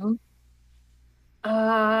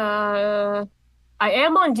 I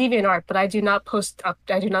am on DeviantArt, but I do not post on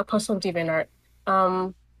DeviantArt.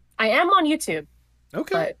 I am on YouTube.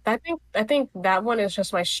 Okay. But I think that one is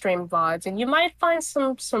just my stream VODs, and you might find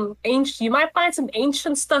some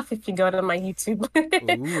ancient stuff if you go to my YouTube.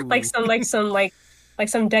 like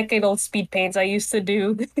some decade-old speed paints I used to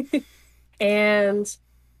do. And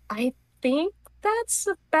I think that's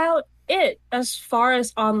about it as far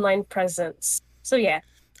as online presence. So yeah.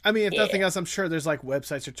 I mean, if nothing else, I'm sure there's, like,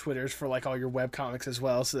 websites or Twitters for, like, all your web comics as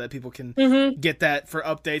well, so that people can get that for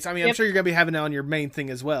updates. I mean, I'm sure you're going to be having it on your main thing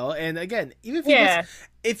as well. And again, even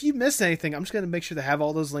if you miss anything, I'm just going to make sure to have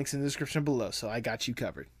all those links in the description below, so I got you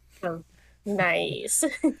covered. Oh, nice.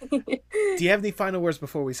 Do you have any final words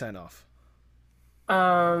before we sign off?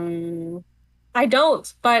 I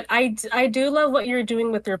don't, but I do love what you're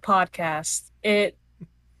doing with your podcast.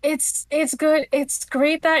 It's good. It's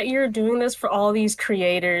great that you're doing this for all these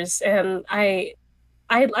creators, and I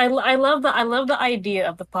love the idea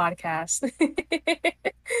of the podcast.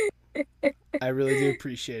 I really do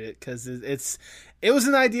appreciate it, because it was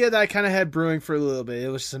an idea that I kind of had brewing for a little bit. It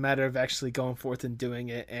was just a matter of actually going forth and doing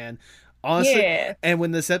it. And honestly, and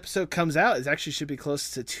when this episode comes out, it actually should be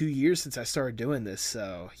close to 2 years since I started doing this.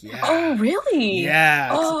 So yeah. Oh really? Yeah.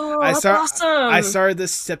 Oh, that's awesome. I started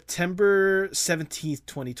this September 17th,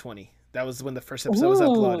 2020. That was when the first episode was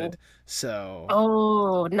uploaded. So.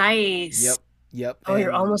 Oh, nice. Yep. Oh,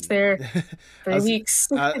 you're almost there. 3 weeks.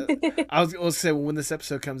 I was going to say, when this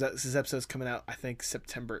episode comes out, this episode's coming out, I think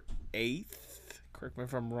September 8th. correct me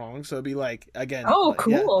if I'm wrong. So it'd be like, again, Oh,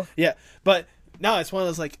 yeah, cool. yeah. But no, it's one of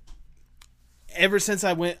those, like, ever since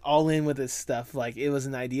I went all in with this stuff, like, it was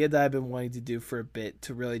an idea that I've been wanting to do for a bit,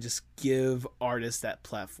 to really just give artists that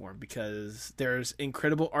platform, because there's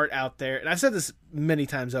incredible art out there. And I've said this many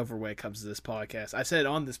times over when it comes to this podcast. I've said it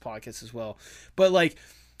on this podcast as well. But, like,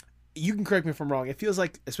 you can correct me if I'm wrong. It feels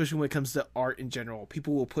like, especially when it comes to art in general,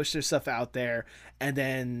 people will push their stuff out there, and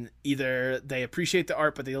then either they appreciate the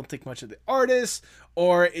art but they don't think much of the artist,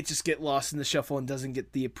 or it just get lost in the shuffle and doesn't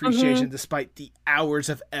get the appreciation despite the hours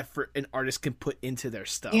of effort an artist can put into their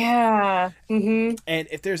stuff. Yeah. Mm-hmm. And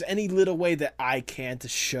if there's any little way that I can to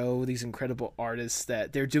show these incredible artists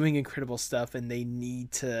that they're doing incredible stuff, and they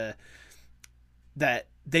need to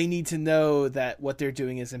know that what they're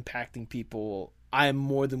doing is impacting people, I am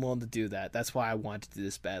more than willing to do that. That's why I want to do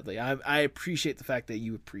this badly. I appreciate the fact that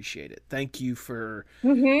you appreciate it. Thank you for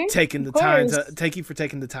taking the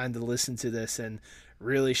time to listen to this and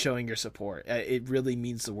really showing your support. It really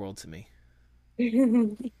means the world to me.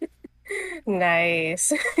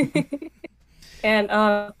 Nice.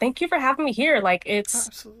 And thank you for having me here. Like,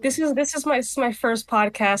 Absolutely. this is my first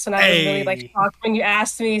podcast, and I was really like shocked when you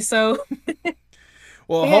asked me. So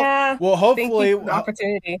Well, yeah. Thank you for the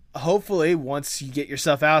opportunity. Hopefully, once you get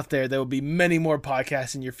yourself out there will be many more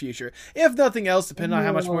podcasts in your future. If nothing else, depending on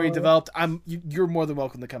how much more you developed, you're more than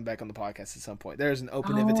welcome to come back on the podcast at some point. There's an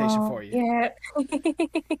open invitation for you. Yeah.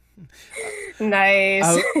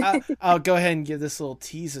 Nice. I'll go ahead and give this little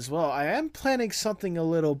tease as well. I am planning something a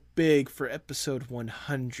little big for episode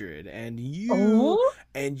 100, and you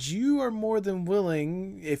are more than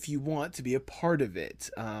willing, if you want, to be a part of it.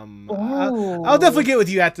 I'll definitely get with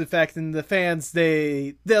you after the fact, and the fans,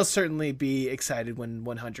 they'll certainly be excited when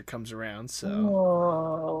 100 comes around.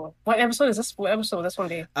 So, what episode is this? What episode will this one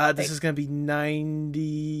be? This is going to be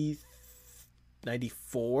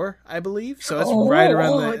 94, I believe. So it's right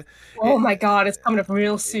around the. Oh my God, it's coming up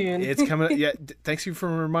real soon. It's coming up. Yeah, thanks you for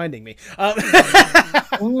reminding me.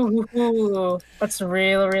 Ooh, that's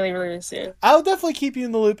really soon. I'll definitely keep you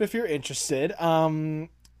in the loop if you're interested. We'll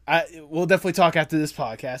definitely talk after this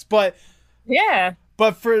podcast, but yeah.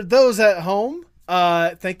 But for those at home,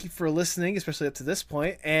 thank you for listening, especially up to this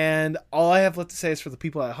point. And all I have left to say is, for the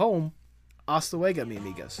people at home, hasta luego, mi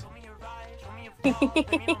amigos.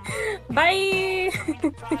 Bye.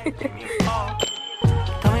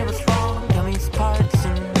 Tell me what's wrong, tell me sparks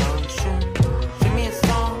in motion. Sing me a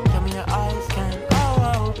song, tell me your eyes can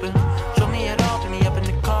all open. Show me it all, pick me up in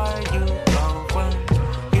the car you drove when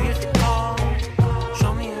you used to call.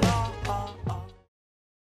 Show me it all.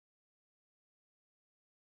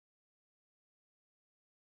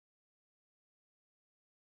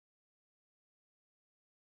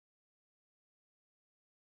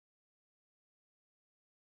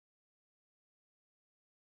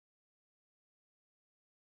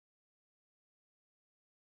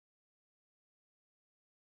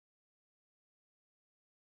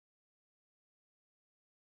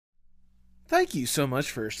 Thank you so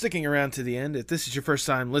much for sticking around to the end. If this is your first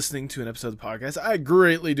time listening to an episode of the podcast, I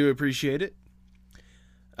greatly do appreciate it.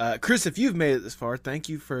 Chris, if you've made it this far, thank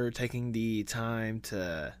you for taking the time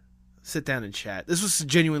to sit down and chat. This was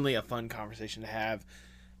genuinely a fun conversation to have,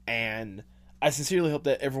 and I sincerely hope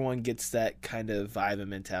that everyone gets that kind of vibe and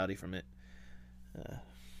mentality from it.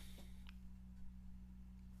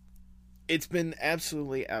 It's been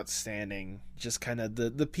absolutely outstanding. Just kind of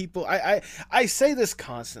the people. I say this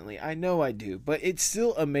constantly. I know I do, but it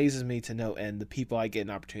still amazes me to no end the people I get an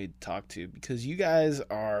opportunity to talk to, because you guys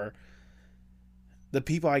are the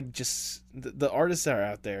people the artists that are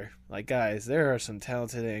out there. Like, guys, there are some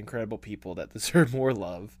talented and incredible people that deserve more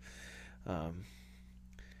love.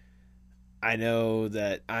 I know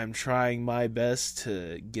that I'm trying my best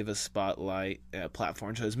to give a spotlight, a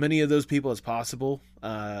platform to as many of those people as possible.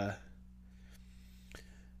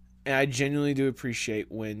 And I genuinely do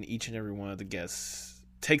appreciate when each and every one of the guests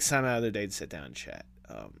takes time out of their day to sit down and chat.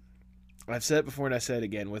 I've said it before and I said it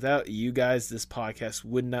again. Without you guys, this podcast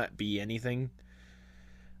would not be anything.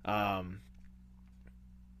 So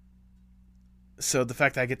the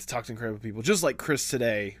fact that I get to talk to incredible people, just like Chris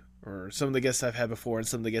today, or some of the guests I've had before and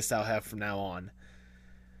some of the guests I'll have from now on,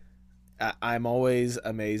 I'm always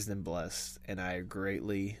amazed and blessed. And I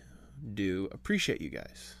greatly do appreciate you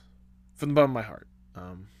guys from the bottom of my heart.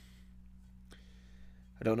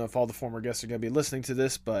 I don't know if all the former guests are going to be listening to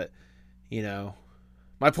this, but, you know,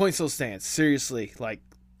 my point still stands. Seriously, like,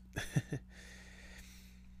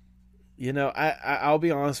 you know, I'll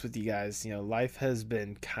be honest with you guys. You know, life has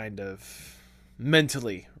been kind of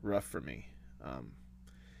mentally rough for me.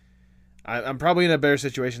 I'm probably in a better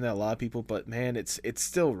situation than a lot of people, but, man, it's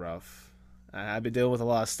still rough. I've been dealing with a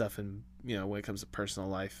lot of stuff, and when it comes to personal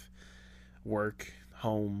life, work,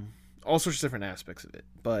 home, all sorts of different aspects of it.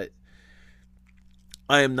 But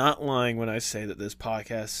I am not lying when I say that this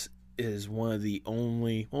podcast is one of the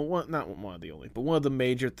only, not one of the only, but one of the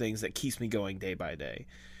major things that keeps me going day by day.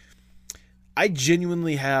 I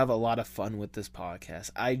genuinely have a lot of fun with this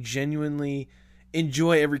podcast. I genuinely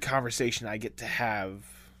enjoy every conversation I get to have.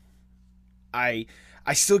 I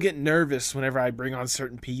still get nervous whenever I bring on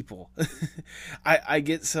certain people. I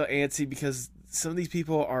get so antsy because some of these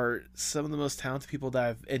people are some of the most talented people that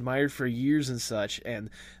I've admired for years and such, and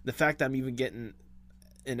the fact that I'm even getting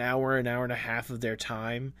an hour and a half of their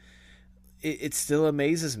time, it still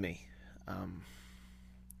amazes me.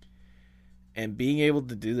 And being able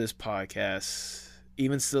to do this podcast,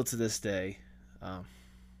 even still to this day,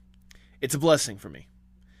 it's a blessing for me.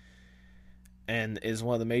 And is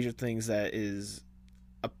one of the major things that is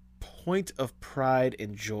a point of pride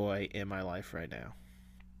and joy in my life right now.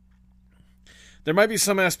 There might be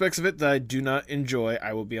some aspects of it that I do not enjoy.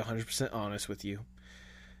 I will be 100% honest with you.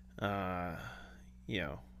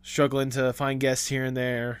 Struggling to find guests here and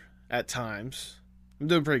there at times. I'm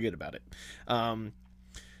doing pretty good about it.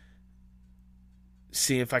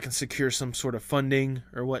 Seeing if I can secure some sort of funding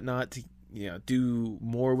or whatnot to, do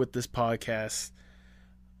more with this podcast.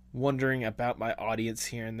 Wondering about my audience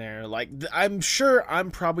here and there. Like, I'm sure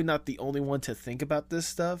I'm probably not the only one to think about this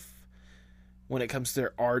stuff when it comes to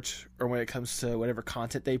their art or when it comes to whatever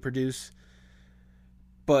content they produce.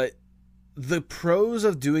 But the pros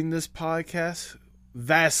of doing this podcast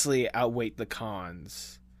vastly outweigh the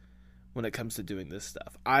cons when it comes to doing this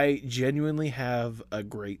stuff. I genuinely have a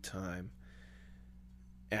great time.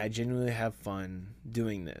 And I genuinely have fun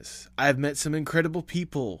doing this. I've met some incredible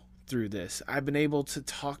people through this. I've been able to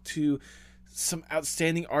talk to some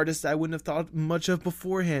outstanding artists I wouldn't have thought much of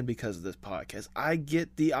beforehand because of this podcast. I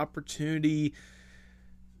get the opportunity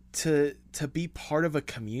to be part of a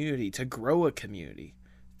community, to grow a community,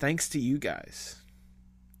 thanks to you guys.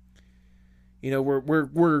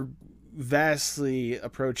 We're vastly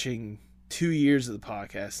approaching 2 years of the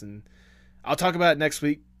podcast, and I'll talk about it next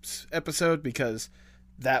week's episode because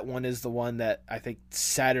that one is the one that I think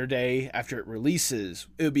Saturday after it releases,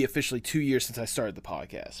 it would be officially 2 years since I started the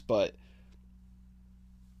podcast. But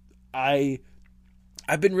I've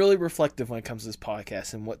been really reflective when it comes to this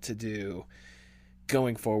podcast and what to do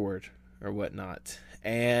going forward or whatnot.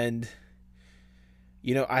 And,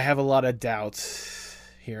 I have a lot of doubts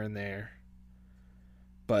here and there,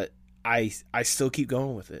 but I still keep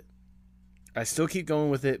going with it. I still keep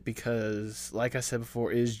going with it because, like I said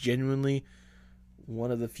before, it is genuinely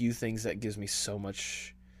one of the few things that gives me so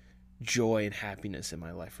much joy and happiness in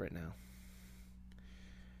my life right now.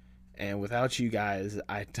 And without you guys,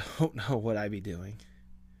 I don't know what I'd be doing.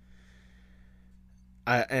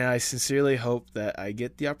 I sincerely hope that I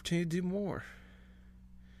get the opportunity to do more.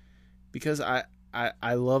 Because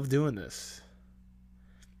I love doing this.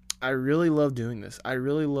 I really love doing this. I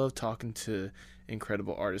really love talking to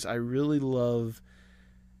incredible artists. I really love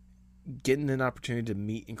getting an opportunity to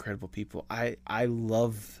meet incredible people. I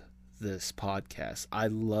love this podcast. I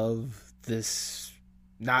love this,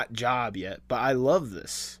 not job yet, but I love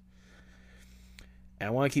this. And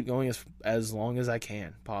I want to keep going as long as I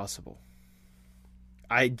can possible.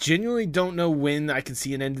 I genuinely don't know when I can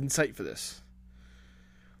see an end in sight for this.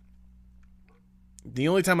 The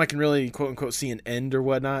only time I can really, quote unquote, see an end or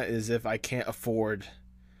whatnot is if I can't afford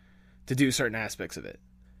to do certain aspects of it.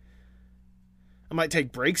 I might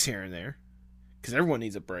take breaks here and there, because everyone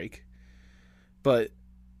needs a break. But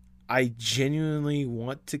I genuinely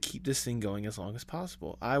want to keep this thing going as long as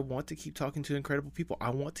possible. I want to keep talking to incredible people. I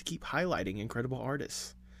want to keep highlighting incredible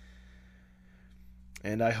artists.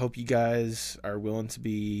 And I hope you guys are willing to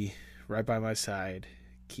be right by my side,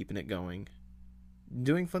 keeping it going,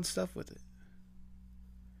 doing fun stuff with it.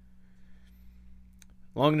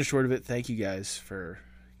 Long and the short of it, thank you guys for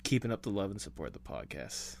keeping up the love and support of the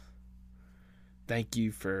podcast. Thank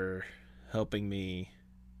you for helping me.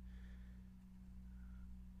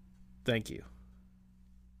 Thank you.